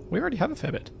 We already have a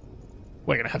fair bit.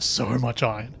 We're going to have so much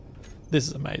iron. This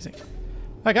is amazing.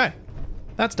 Okay,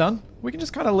 that's done. We can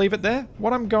just kind of leave it there.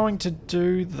 What I'm going to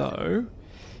do though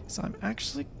is I'm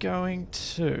actually going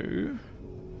to...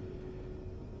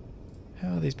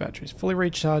 How are these batteries? Fully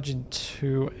recharge in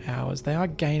 2 hours. They are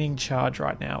gaining charge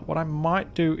right now. What I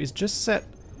might do is just set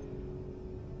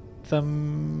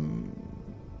them...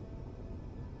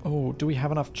 Oh, do we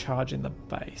have enough charge in the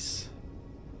base?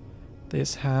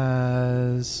 This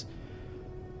has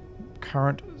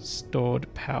current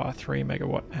stored power 3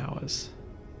 megawatt hours.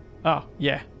 Oh,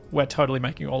 yeah. We're totally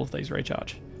making all of these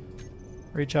recharge.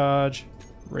 Recharge.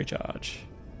 Recharge.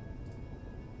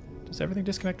 Does everything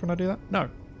disconnect when I do that?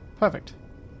 No. Perfect.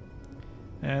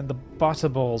 And the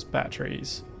Butterballs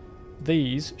batteries.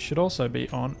 These should also be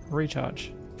on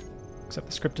recharge. Except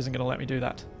the script isn't going to let me do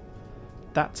that.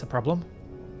 That's a problem.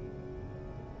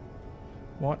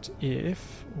 What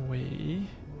if we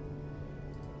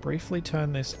briefly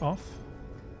turn this off?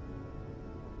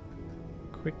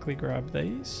 Quickly grab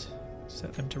these.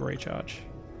 Set them to recharge.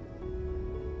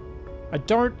 I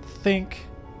don't think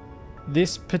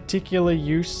this particular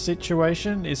use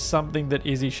situation is something that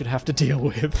Izzy should have to deal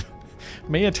with.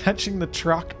 Me attaching the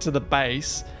truck to the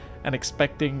base and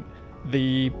expecting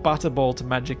the Butterball to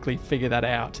magically figure that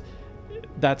out.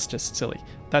 That's just silly.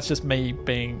 That's just me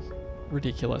being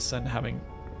ridiculous and having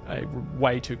a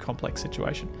way too complex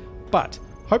situation. But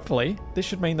hopefully this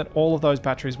should mean that all of those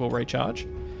batteries will recharge.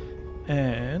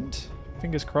 And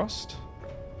fingers crossed,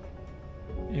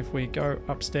 if we go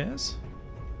upstairs,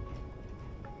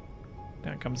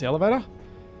 down comes the elevator.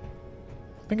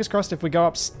 Fingers crossed if we go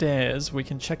upstairs, we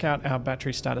can check out our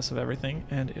battery status of everything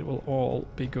and it will all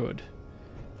be good.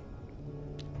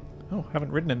 Oh,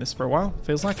 haven't ridden in this for a while,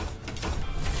 feels like.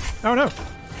 Oh no!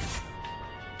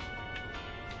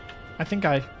 I think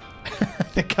I I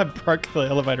think I broke the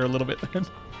elevator a little bit then.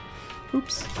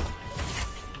 Oops.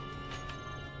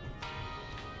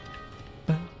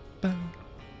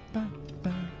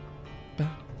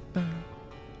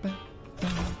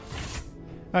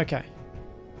 Okay.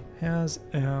 How's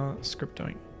our script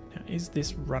doing? Now, is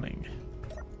this running?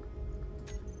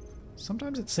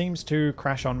 Sometimes it seems to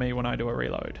crash on me when I do a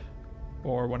reload.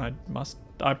 Or when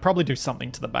I probably do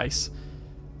something to the base.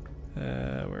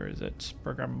 Where is it?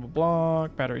 Programmable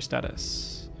block, battery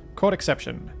status. Caught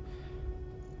exception.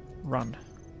 Run.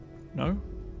 No?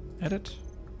 Edit.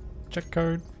 Check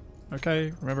code.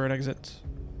 Okay, remember and exit.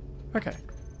 Okay.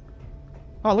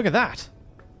 Oh, look at that.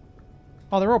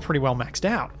 Oh, they're all pretty well maxed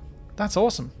out. That's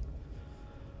awesome.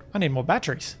 I need more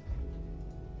batteries.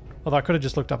 Although I could have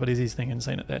just looked up at Izzy's thing and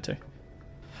seen it there too.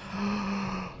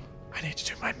 I need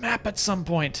to do my map at some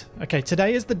point. Okay,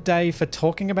 today is the day for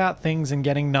talking about things and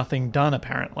getting nothing done,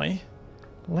 apparently.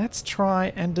 Let's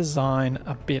try and design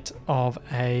a bit of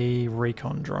a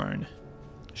recon drone,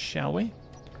 shall we?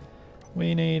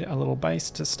 We need a little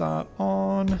base to start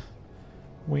on.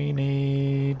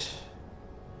 We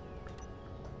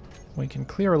can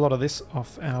clear a lot of this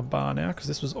off our bar now, because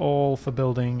this was all for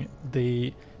building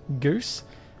the goose.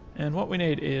 And what we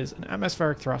need is an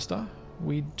atmospheric thruster.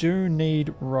 We do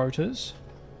need rotors.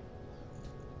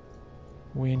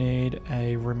 We need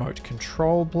a remote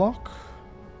control block.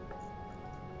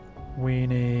 We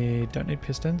don't need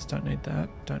pistons, don't need that,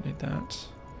 don't need that.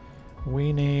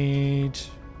 We need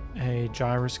a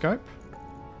gyroscope,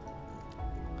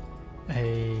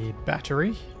 a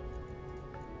battery,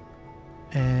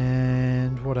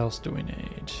 and what else do we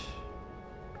need?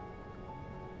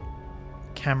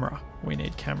 Camera. We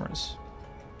need cameras.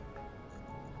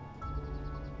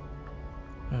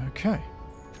 Okay,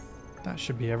 that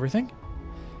should be everything.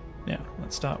 Now,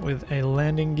 let's start with a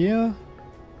landing gear.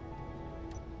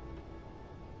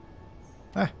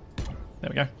 Ah, there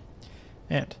we go.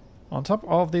 And on top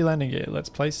of the landing gear, let's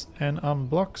place an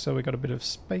block so we got a bit of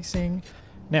spacing.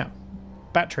 Now,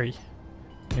 battery.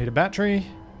 We need a battery.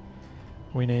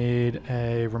 We need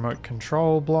a remote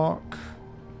control block.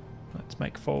 Let's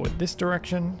make forward this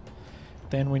direction.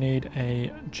 Then we need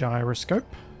a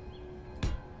gyroscope.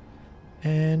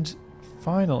 And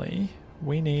finally,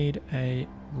 we need a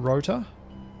rotor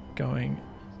going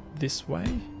this way.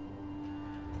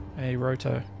 A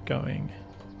rotor going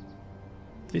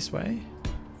this way.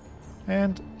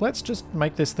 And let's just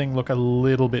make this thing look a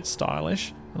little bit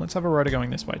stylish. And let's have a rotor going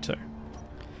this way too.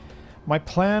 My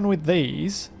plan with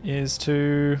these is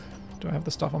to... Do I have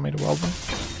the stuff on me to weld them?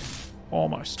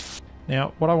 Almost.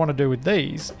 Now, what I want to do with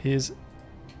these is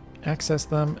access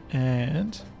them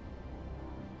and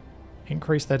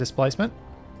increase their displacement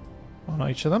on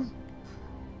each of them.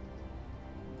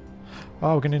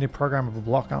 Oh, we're going to need a programmable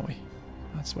block, aren't we?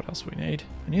 That's what else we need.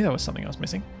 I knew there was something else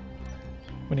missing.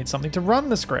 We need something to run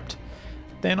the script.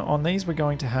 Then on these we're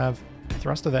going to have a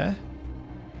thruster there,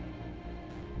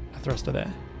 a thruster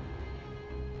there,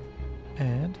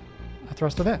 and a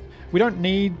thruster there. We don't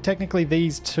need technically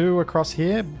these two across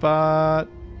here, but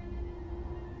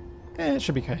it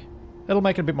should be okay. It'll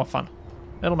make it a bit more fun.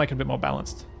 It'll make it a bit more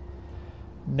balanced.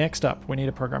 Next up, we need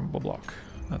a programmable block.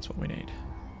 That's what we need.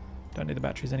 Don't need the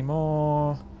batteries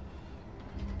anymore.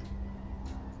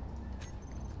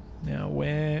 Now,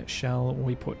 where shall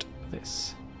we put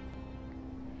this?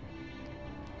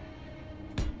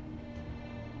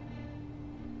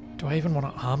 Do I even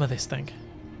want to armor this thing?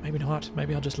 Maybe not.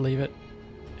 Maybe I'll just leave it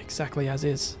exactly as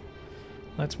is.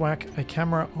 Let's whack a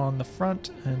camera on the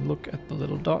front and look at the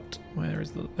little dot. Where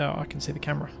is the... Oh, I can see the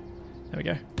camera. There we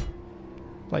go.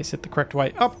 Place it the correct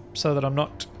way up so that I'm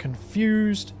not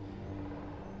confused.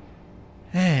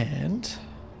 And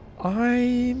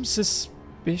I'm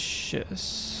suspicious.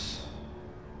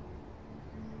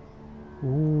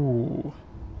 Ooh.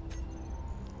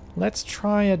 Let's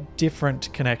try a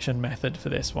different connection method for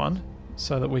this one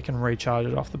so that we can recharge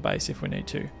it off the base if we need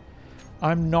to.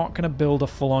 I'm not going to build a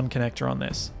full-on connector on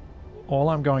this. All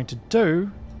I'm going to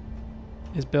do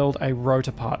is build a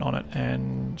rotor part on it,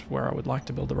 and where I would like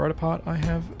to build the rotor part, I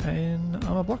have an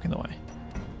armor block in the way.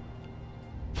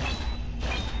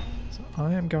 So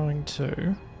I am going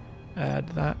to add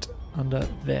that under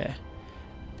there.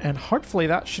 And hopefully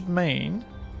that should mean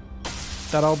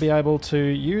that I'll be able to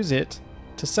use it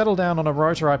to settle down on a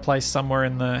rotor I place somewhere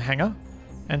in the hangar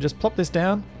and just plop this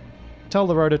down, tell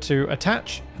the rotor to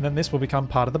attach, and then this will become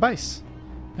part of the base.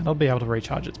 And I'll be able to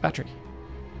recharge its battery.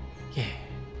 Yeah.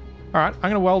 Alright, I'm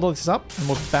going to weld all this up and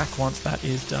we'll be back once that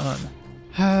is done.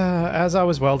 As I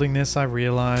was welding this, I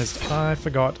realized I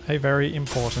forgot a very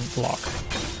important block.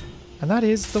 And that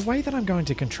is the way that I'm going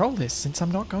to control this, since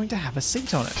I'm not going to have a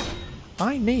seat on it.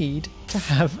 I need to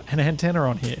have an antenna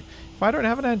on here. If I don't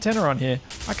have an antenna on here,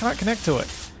 I can't connect to it.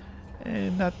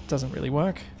 And that doesn't really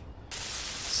work.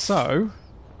 So...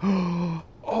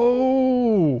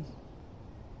 Oh!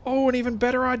 Oh, an even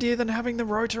better idea than having the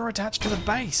rotor attached to the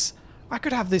base. I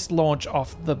could have this launch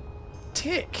off the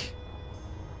tick.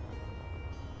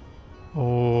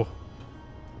 Oh.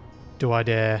 Do I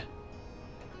dare?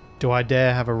 Do I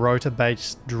dare have a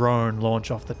rotor-based drone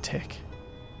launch off the tick?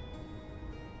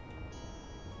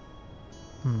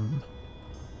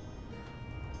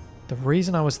 The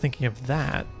reason I was thinking of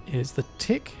that is the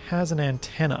tick has an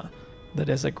antenna that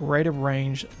has a greater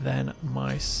range than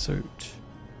my suit.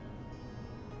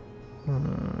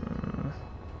 Well,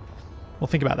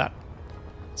 think about that.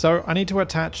 So I need to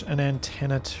attach an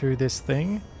antenna to this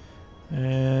thing,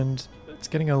 and it's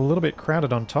getting a little bit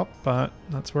crowded on top, but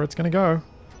that's where it's going to go.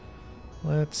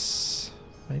 Let's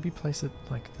maybe place it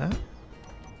like that.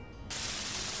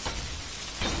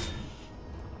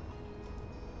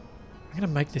 I'm going to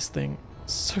make this thing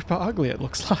super ugly, it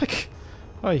looks like.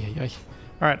 Oh, yeah.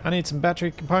 Alright, I need some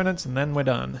battery components and then we're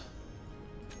done.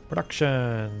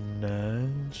 Production.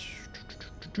 And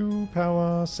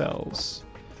power cells.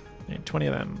 Need 20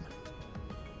 of them.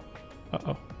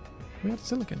 Uh-oh. We have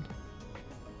silicon.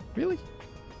 Really?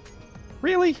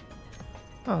 Really?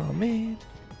 Oh, man.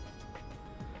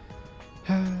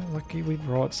 Lucky we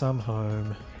brought some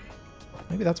home.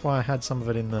 Maybe that's why I had some of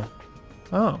it in the...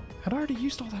 Oh, had I already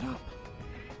used all that up?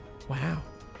 Wow.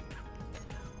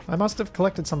 I must have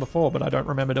collected some before, but I don't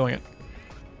remember doing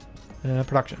it.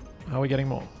 Production. Are we getting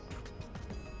more?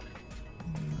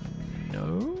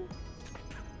 No?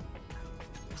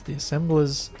 Is the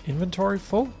assembler's inventory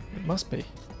full? It must be.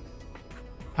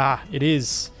 Ah, it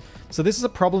is. So this is a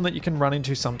problem that you can run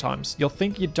into sometimes. You'll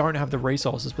think you don't have the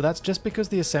resources, but that's just because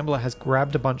the assembler has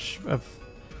grabbed a bunch of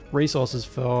resources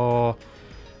for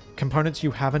components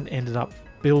you haven't ended up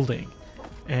building.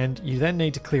 And you then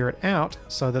need to clear it out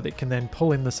so that it can then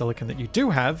pull in the silicon that you do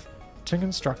have to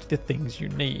construct the things you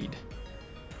need.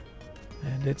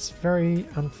 And it's very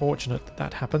unfortunate that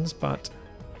that happens, but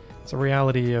it's a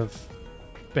reality of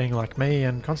being like me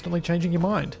and constantly changing your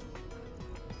mind.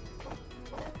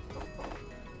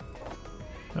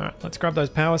 Alright, let's grab those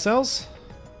power cells.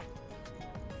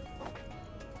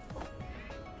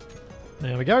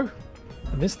 There we go.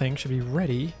 And this thing should be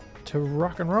ready to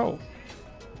rock and roll.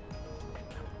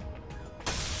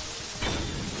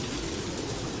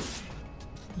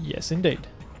 Yes, indeed.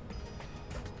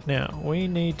 Now, we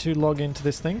need to log into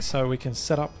this thing so we can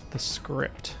set up the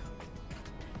script.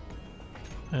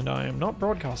 And I am not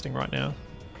broadcasting right now.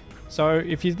 So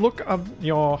if you look up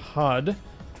your HUD,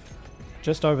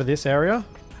 just over this area,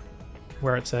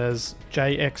 where it says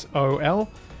JXOL,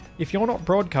 if you're not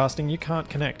broadcasting, you can't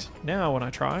connect. Now when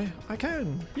I try, I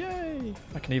can. Yay!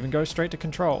 I can even go straight to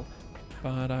control.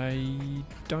 But I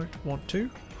don't want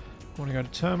to. I want to go to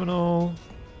terminal.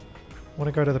 I want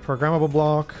to go to the programmable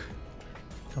block.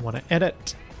 I want to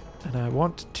edit. And I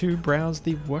want to browse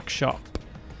the workshop.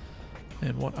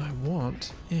 And what I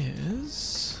want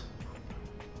is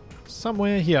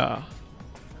somewhere here.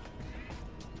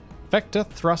 Vector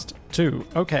thrust 2.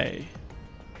 Okay.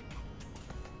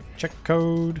 Check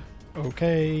code.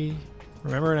 Okay.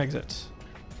 Remember and exit.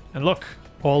 And look,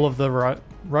 all of the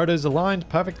rotors aligned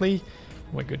perfectly.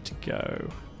 We're good to go.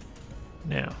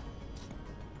 Now,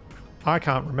 I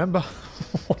can't remember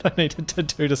what I needed to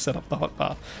do to set up the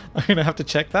hotbar. I'm going to have to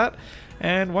check that.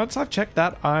 And once I've checked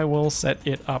that, I will set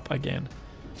it up again.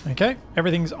 Okay,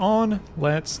 everything's on.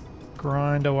 Let's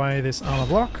grind away this armor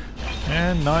block.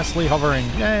 And nicely hovering.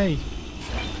 Yay!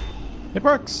 It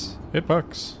works. It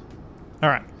works.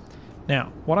 Alright.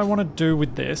 Now, what I want to do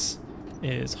with this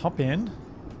is hop in.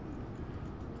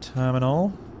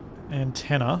 Terminal.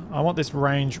 Antenna. I want this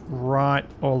range right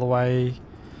all the way.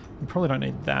 We probably don't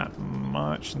need that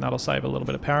much, and that'll save a little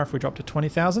bit of power if we drop to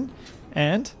 20,000.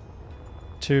 And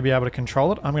to be able to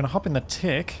control it, I'm going to hop in the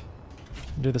tick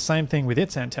and do the same thing with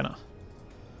its antenna.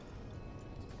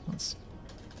 Let's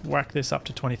whack this up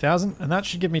to 20,000, and that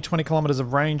should give me 20 kilometers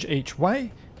of range each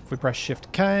way. If we press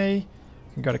Shift K,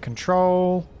 we can go to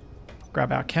control,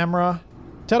 grab our camera.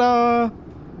 Ta-da!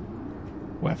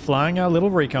 We're flying our little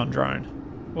Recon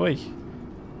drone. Oi.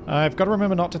 I've got to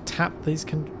remember not to tap these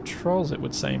controls, it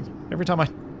would seem. Every time I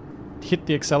hit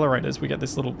the accelerators, we get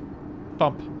this little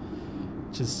bump,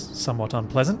 which is somewhat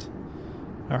unpleasant.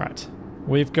 Alright.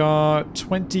 We've got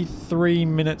 23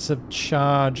 minutes of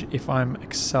charge if I'm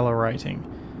accelerating.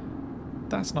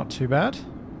 That's not too bad.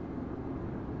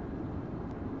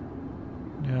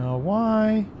 Now,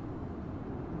 why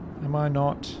am I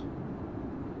not...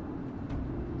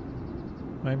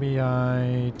 Maybe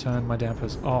I turned my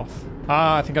dampers off.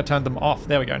 Ah, I think I turned them off.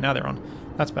 There we go. Now they're on.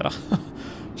 That's better.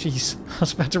 Jeez, I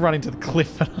was about to run into the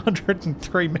cliff at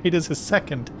 103 meters a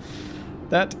second.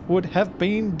 That would have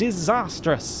been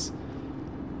disastrous.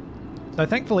 So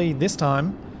thankfully this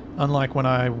time, unlike when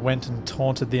I went and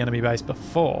taunted the enemy base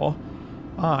before,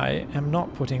 I am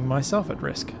not putting myself at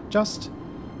risk. Just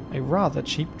a rather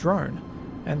cheap drone.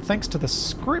 And thanks to the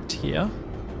script here...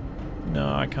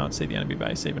 No, I can't see the enemy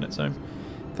base even at zoom.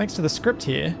 Thanks to the script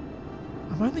here,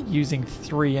 I'm only using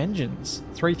 3 engines,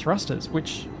 3 thrusters,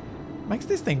 which makes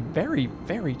this thing very,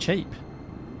 very cheap.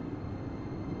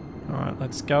 Alright,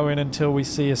 let's go in until we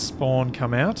see a spawn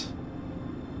come out.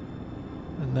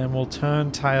 And then we'll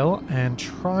turn tail and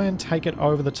try and take it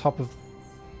over the top of...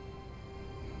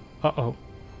 Uh-oh.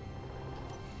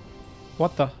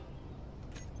 What the...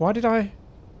 Why did I...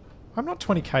 I'm not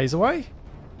 20 k's away.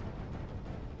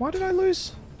 Why did I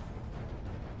lose...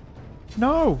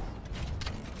 No!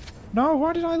 No,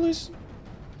 why did I lose...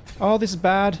 Oh, this is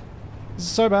bad. This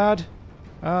is so bad.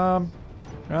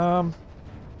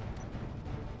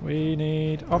 We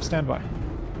need... Off standby.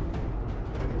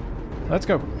 Let's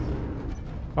go.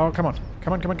 Oh, come on.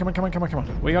 Come on, come on, come on, come on, come on, come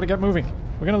on. We gotta get moving.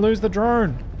 We're gonna lose the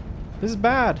drone. This is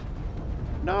bad.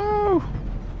 No!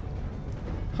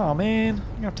 Oh, man.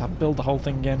 I'm gonna have to build the whole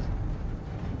thing again.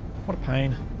 What a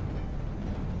pain.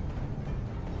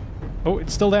 Oh,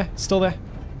 it's still there. Still there.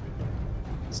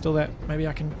 Still there. Maybe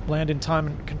I can land in time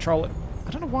and control it. I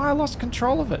don't know why I lost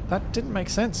control of it. That didn't make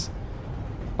sense.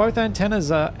 Both antennas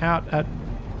are out at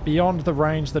beyond the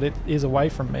range that it is away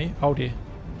from me. Oh dear.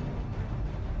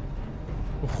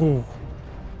 Ooh.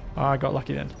 I got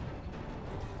lucky then.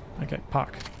 Okay,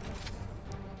 park.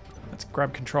 Let's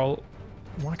grab control.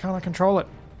 Why can't I control it?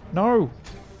 No!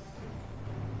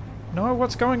 No,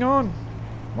 what's going on?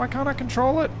 Why can't I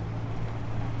control it?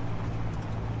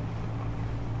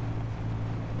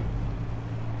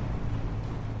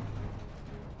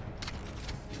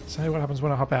 Say what happens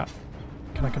when I hop out.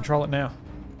 Can I control it now?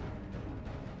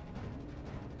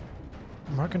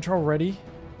 Remote control ready.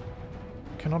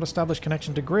 Cannot establish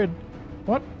connection to grid.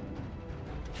 What?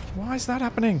 Why is that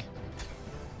happening?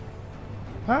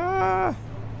 Ah!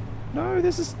 No,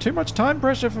 this is too much time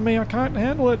pressure for me. I can't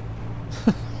handle it.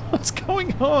 What's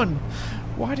going on?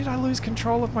 Why did I lose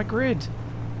control of my grid?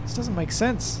 This doesn't make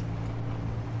sense.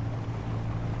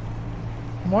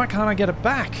 Why can't I get it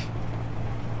back?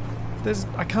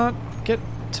 I can't get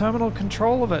terminal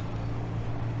control of it.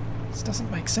 This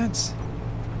doesn't make sense.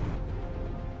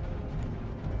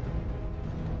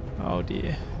 Oh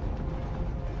dear.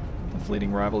 The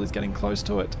fleeting rival is getting close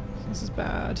to it. This is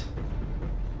bad.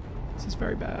 This is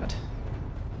very bad.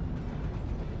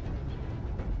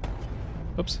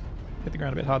 Oops. Hit the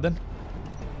ground a bit hard then.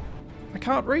 I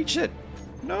can't reach it!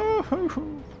 No!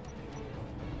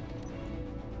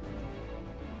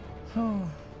 Oh.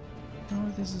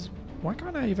 No, this is... Why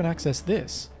can't I even access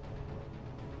this?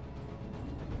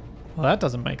 Well, that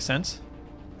doesn't make sense.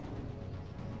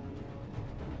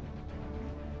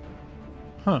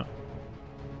 Huh.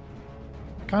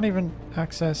 Can't even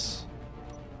access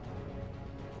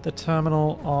the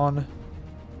terminal on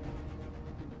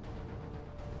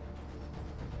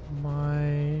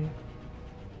my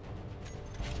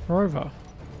rover.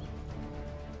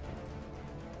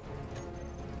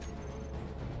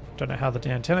 Don't know how the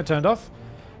antenna turned off,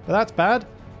 but that's bad.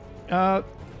 Oh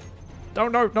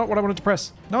no, not what I wanted to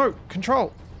press. No,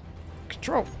 control.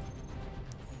 Control.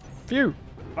 View.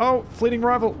 Oh, fleeting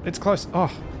rival. It's close.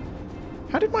 Oh.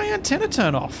 How did my antenna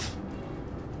turn off?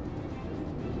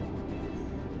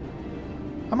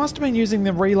 I must have been using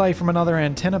the relay from another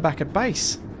antenna back at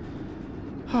base.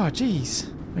 Oh,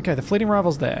 jeez. Okay, the fleeting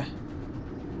rival's there.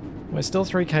 We're still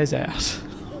 3Ks out.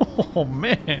 Oh,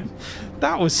 man.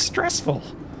 That was stressful.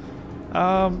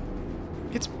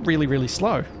 It's really, really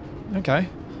slow. Okay.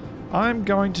 I'm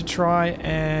going to try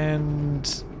and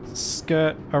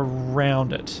skirt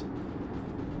around it.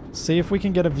 See if we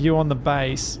can get a view on the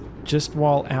base just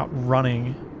while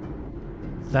outrunning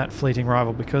that fleeting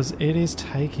rival, because it is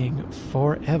taking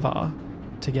forever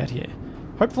to get here.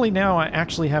 Hopefully now I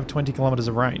actually have 20 kilometers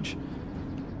of range,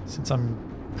 since I'm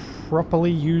properly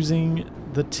using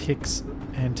the TIC's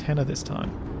antenna this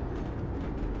time.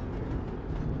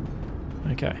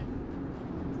 Okay.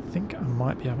 I think I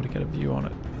might be able to get a view on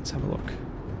it. Let's have a look.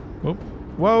 Whoa,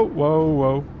 whoa, whoa,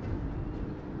 whoa.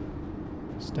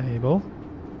 Stable.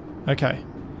 Okay.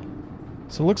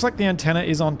 So it looks like the antenna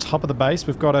is on top of the base.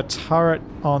 We've got a turret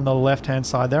on the left-hand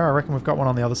side there. I reckon we've got one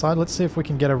on the other side. Let's see if we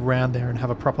can get around there and have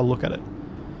a proper look at it.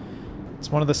 It's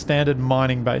one of the standard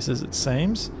mining bases, it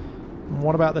seems. And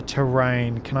what about the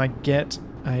terrain? Can I get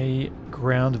a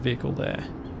ground vehicle there.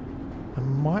 I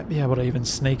might be able to even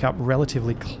sneak up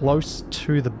relatively close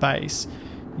to the base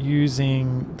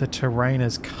using the terrain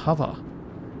as cover.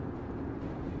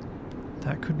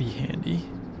 That could be handy.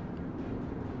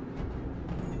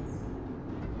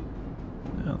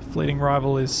 Now, the fleeting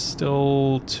rival is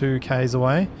still 2Ks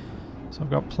away, so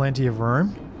I've got plenty of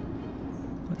room.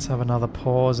 Let's have another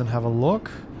pause and have a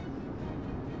look.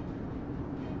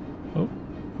 Oh,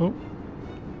 oh.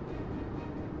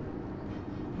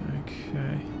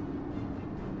 Okay.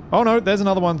 Oh no, there's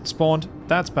another one spawned.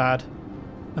 That's bad.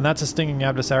 And that's a stinging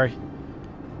adversary.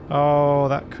 Oh,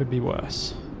 that could be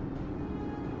worse.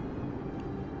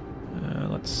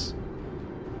 Let's...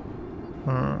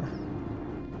 Can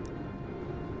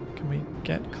we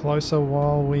get closer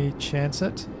while we chance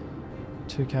it?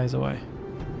 2Ks away.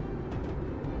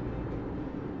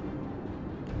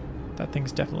 That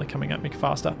thing's definitely coming at me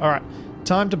faster. Alright,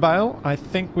 time to bail. I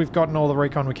think we've gotten all the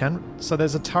recon we can. So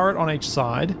there's a turret on each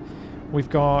side. We've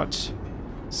got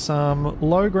some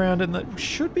low ground and that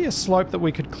should be a slope that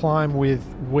we could climb with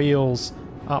wheels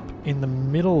up in the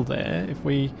middle there. If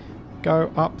we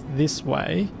go up this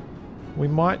way, we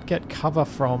might get cover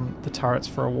from the turrets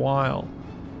for a while.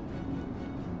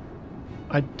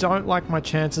 I don't like my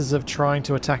chances of trying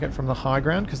to attack it from the high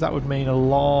ground because that would mean a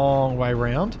long way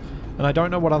round, and I don't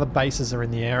know what other bases are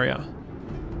in the area.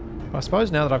 But I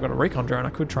suppose now that I've got a recon drone, I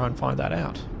could try and find that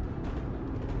out.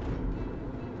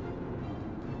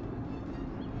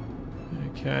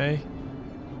 Okay.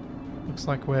 Looks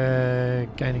like we're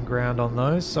gaining ground on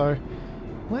those, so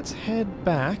let's head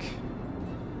back.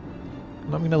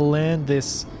 And I'm going to land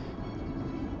this...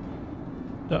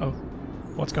 Uh-oh.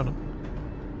 What's going on?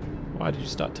 Why did you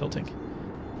start tilting?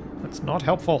 That's not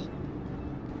helpful.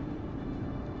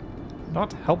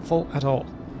 Not helpful at all.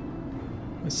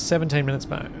 There's 17 minutes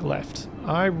left.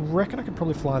 I reckon I could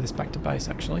probably fly this back to base,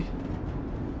 actually.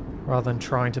 Rather than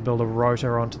trying to build a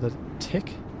rotor onto the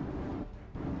tick.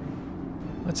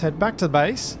 Let's head back to the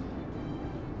base.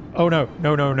 Oh no,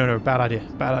 no, no, no, no. Bad idea.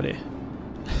 Bad idea.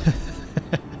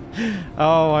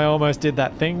 Oh, I almost did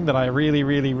that thing that I really,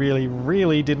 really, really,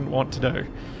 really didn't want to do.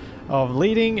 Of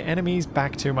leading enemies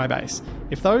back to my base.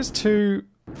 If those two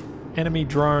enemy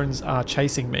drones are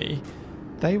chasing me,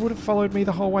 they would have followed me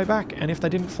the whole way back. And if they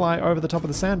didn't fly over the top of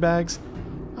the sandbags,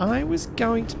 I was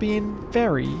going to be in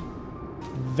very,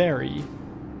 very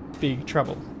big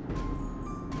trouble.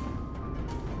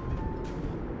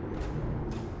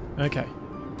 Okay.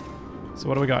 So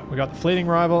what do we got? We got the fleeting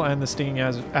rival and the stinging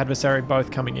adversary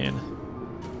both coming in.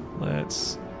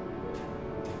 Let's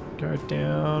go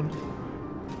down,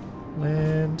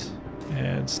 land,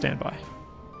 and stand by.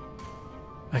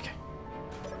 Okay.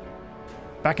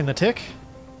 Back in the tick.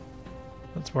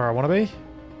 That's where I want to be.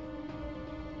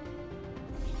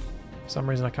 For some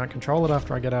reason I can't control it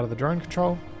after I get out of the drone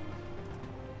control.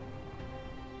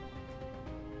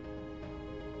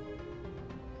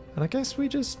 And I guess we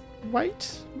just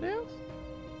wait now?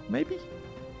 Maybe?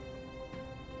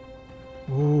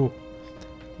 Ooh.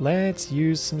 Let's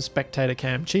use some spectator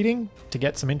cam cheating to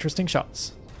get some interesting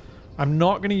shots. I'm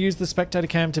not going to use the spectator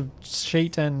cam to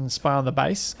cheat and spy on the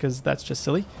base, because that's just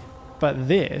silly. But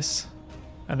this,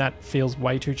 and that feels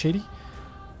way too cheaty.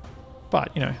 But,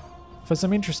 you know, for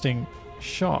some interesting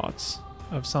shots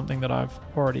of something that I've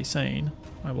already seen,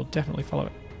 I will definitely follow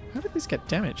it. How did this get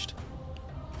damaged?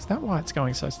 Is that why it's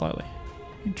going so slowly?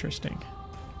 Interesting.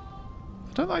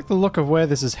 I don't like the look of where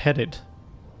this is headed.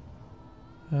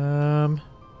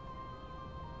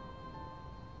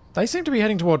 They seem to be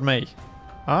heading toward me.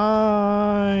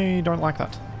 I don't like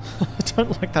that. I don't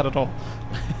like that at all.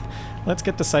 Let's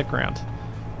get to safe ground.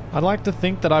 I'd like to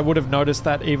think that I would have noticed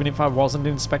that even if I wasn't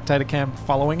in spectator cam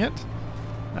following it,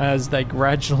 as they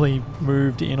gradually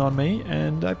moved in on me,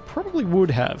 and I probably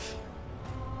would have.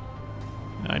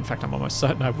 In fact, I'm almost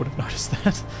certain I would have noticed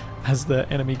that as the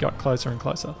enemy got closer and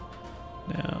closer.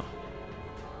 Now,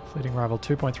 fleeting rival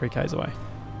 2.3Ks away.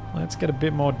 Let's get a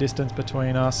bit more distance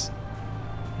between us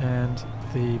and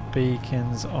the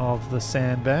beacons of the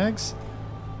sandbags.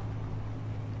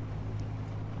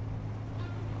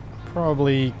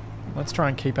 Probably, let's try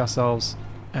and keep ourselves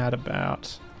at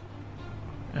about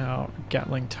our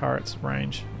Gatling turret's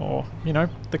range. Or, you know,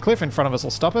 the cliff in front of us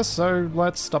will stop us, so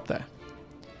let's stop there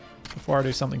before I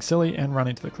do something silly and run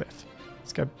into the cliff.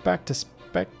 Let's go back to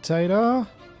spectator.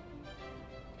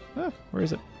 Ah, where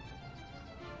is it?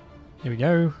 Here we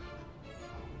go.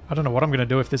 I don't know what I'm going to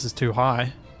do if this is too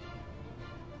high.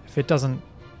 If it doesn't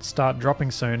start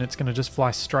dropping soon, it's going to just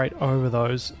fly straight over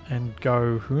those and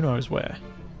go who knows where.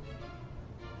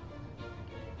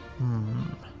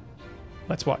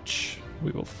 Let's watch.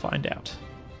 We will find out.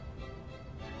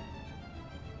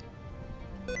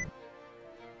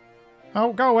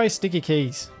 Oh, go away, sticky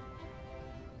keys.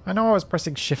 I know I was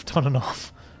pressing shift on and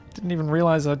off. Didn't even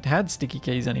realize I had sticky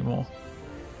keys anymore.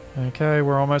 Okay,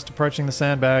 we're almost approaching the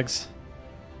sandbags.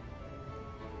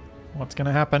 What's going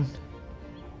to happen?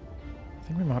 I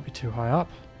think we might be too high up.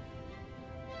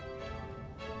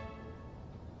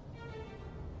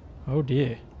 Oh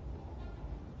dear.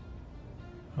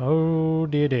 Oh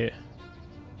dear dear.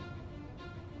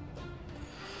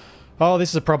 Oh, this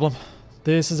is a problem.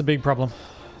 This is a big problem.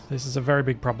 This is a very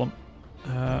big problem.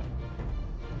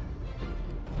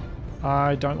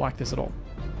 I don't like this at all.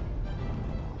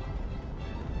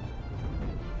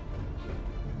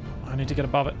 I need to get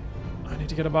above it. I need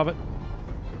to get above it.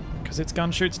 Because its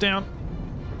gun shoots down.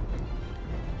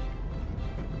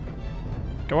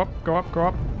 Go up, go up, go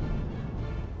up.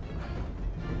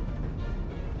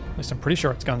 At least I'm pretty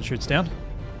sure its gun shoots down.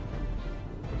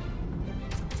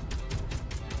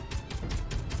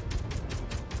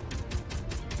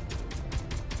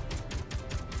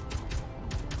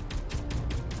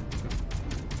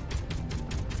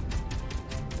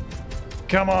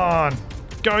 Come on!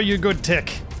 Go, you good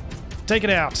tick! Take it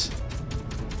out!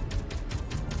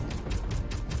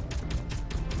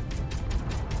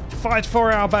 Fight for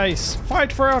our base!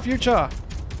 Fight for our future!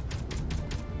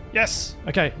 Yes!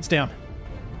 Okay, it's down.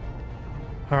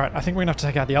 Alright, I think we're gonna have to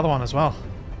take out the other one as well.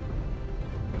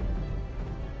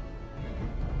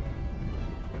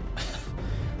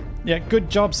 Yeah, good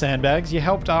job, sandbags. You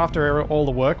helped after all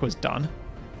the work was done.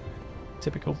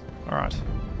 Typical. Alright.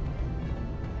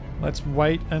 Let's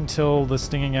wait until the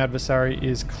stinging adversary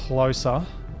is closer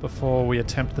before we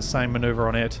attempt the same maneuver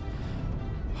on it.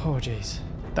 Oh jeez.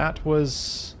 That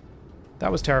was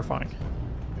terrifying.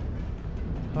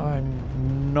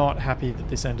 I'm not happy that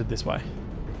this ended this way.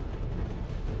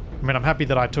 I mean, I'm happy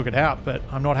that I took it out, but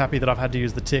I'm not happy that I've had to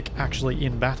use the tick actually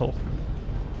in battle.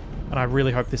 And I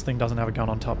really hope this thing doesn't have a gun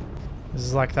on top. This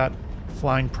is like that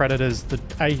flying predators, the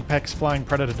apex flying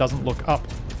predator doesn't look up.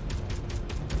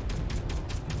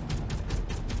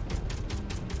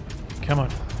 Come on.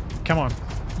 Come on.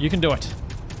 You can do it.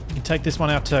 You can take this one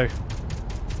out too.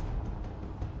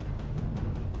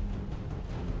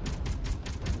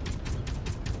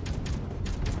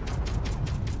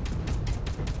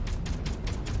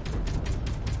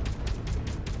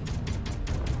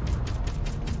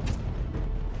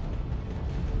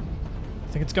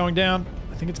 I think it's going down.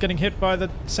 I think it's getting hit by the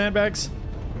sandbags.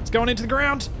 It's going into the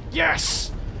ground.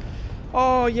 Yes!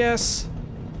 Oh, yes.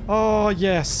 Oh,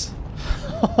 yes.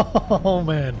 Oh,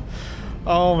 man.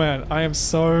 Oh, man. I am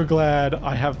so glad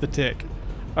I have the tick.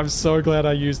 I'm so glad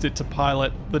I used it to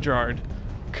pilot the drone.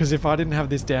 Because if I didn't have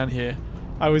this down here,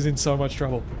 I was in so much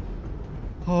trouble.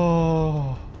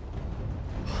 Oh.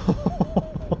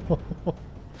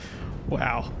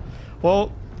 Wow.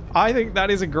 Well, I think that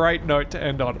is a great note to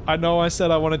end on. I know I said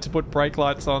I wanted to put brake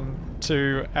lights on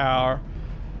to our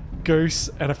goose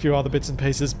and a few other bits and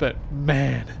pieces, but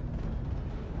man,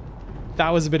 that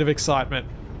was a bit of excitement.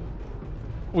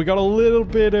 We got a little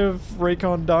bit of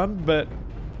recon done, but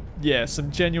yeah,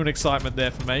 some genuine excitement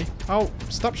there for me. Oh,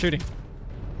 stop shooting.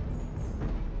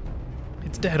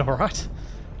 It's dead, alright.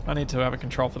 I need to have a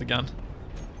control for the gun.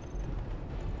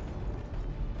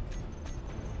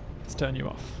 Let's turn you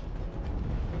off.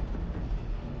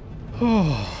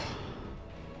 Oh.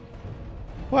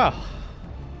 Wow.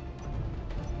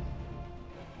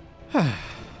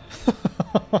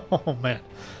 Oh man.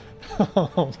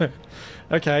 Oh man.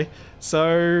 Okay,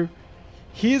 so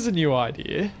here's a new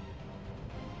idea.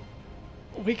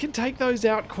 We can take those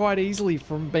out quite easily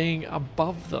from being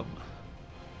above them.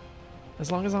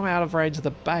 As long as I'm out of range of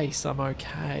the base, I'm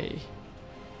okay.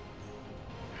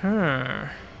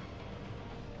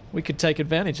 We could take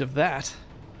advantage of that.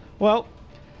 Well,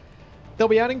 they'll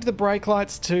be adding to the brake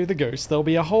lights to the goose. There'll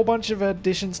be a whole bunch of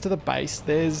additions to the base.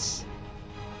 There's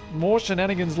more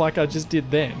shenanigans like I just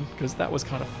did then, because that was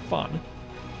kind of fun.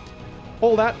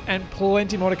 All that and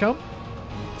plenty more to come.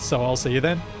 So I'll see you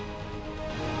then.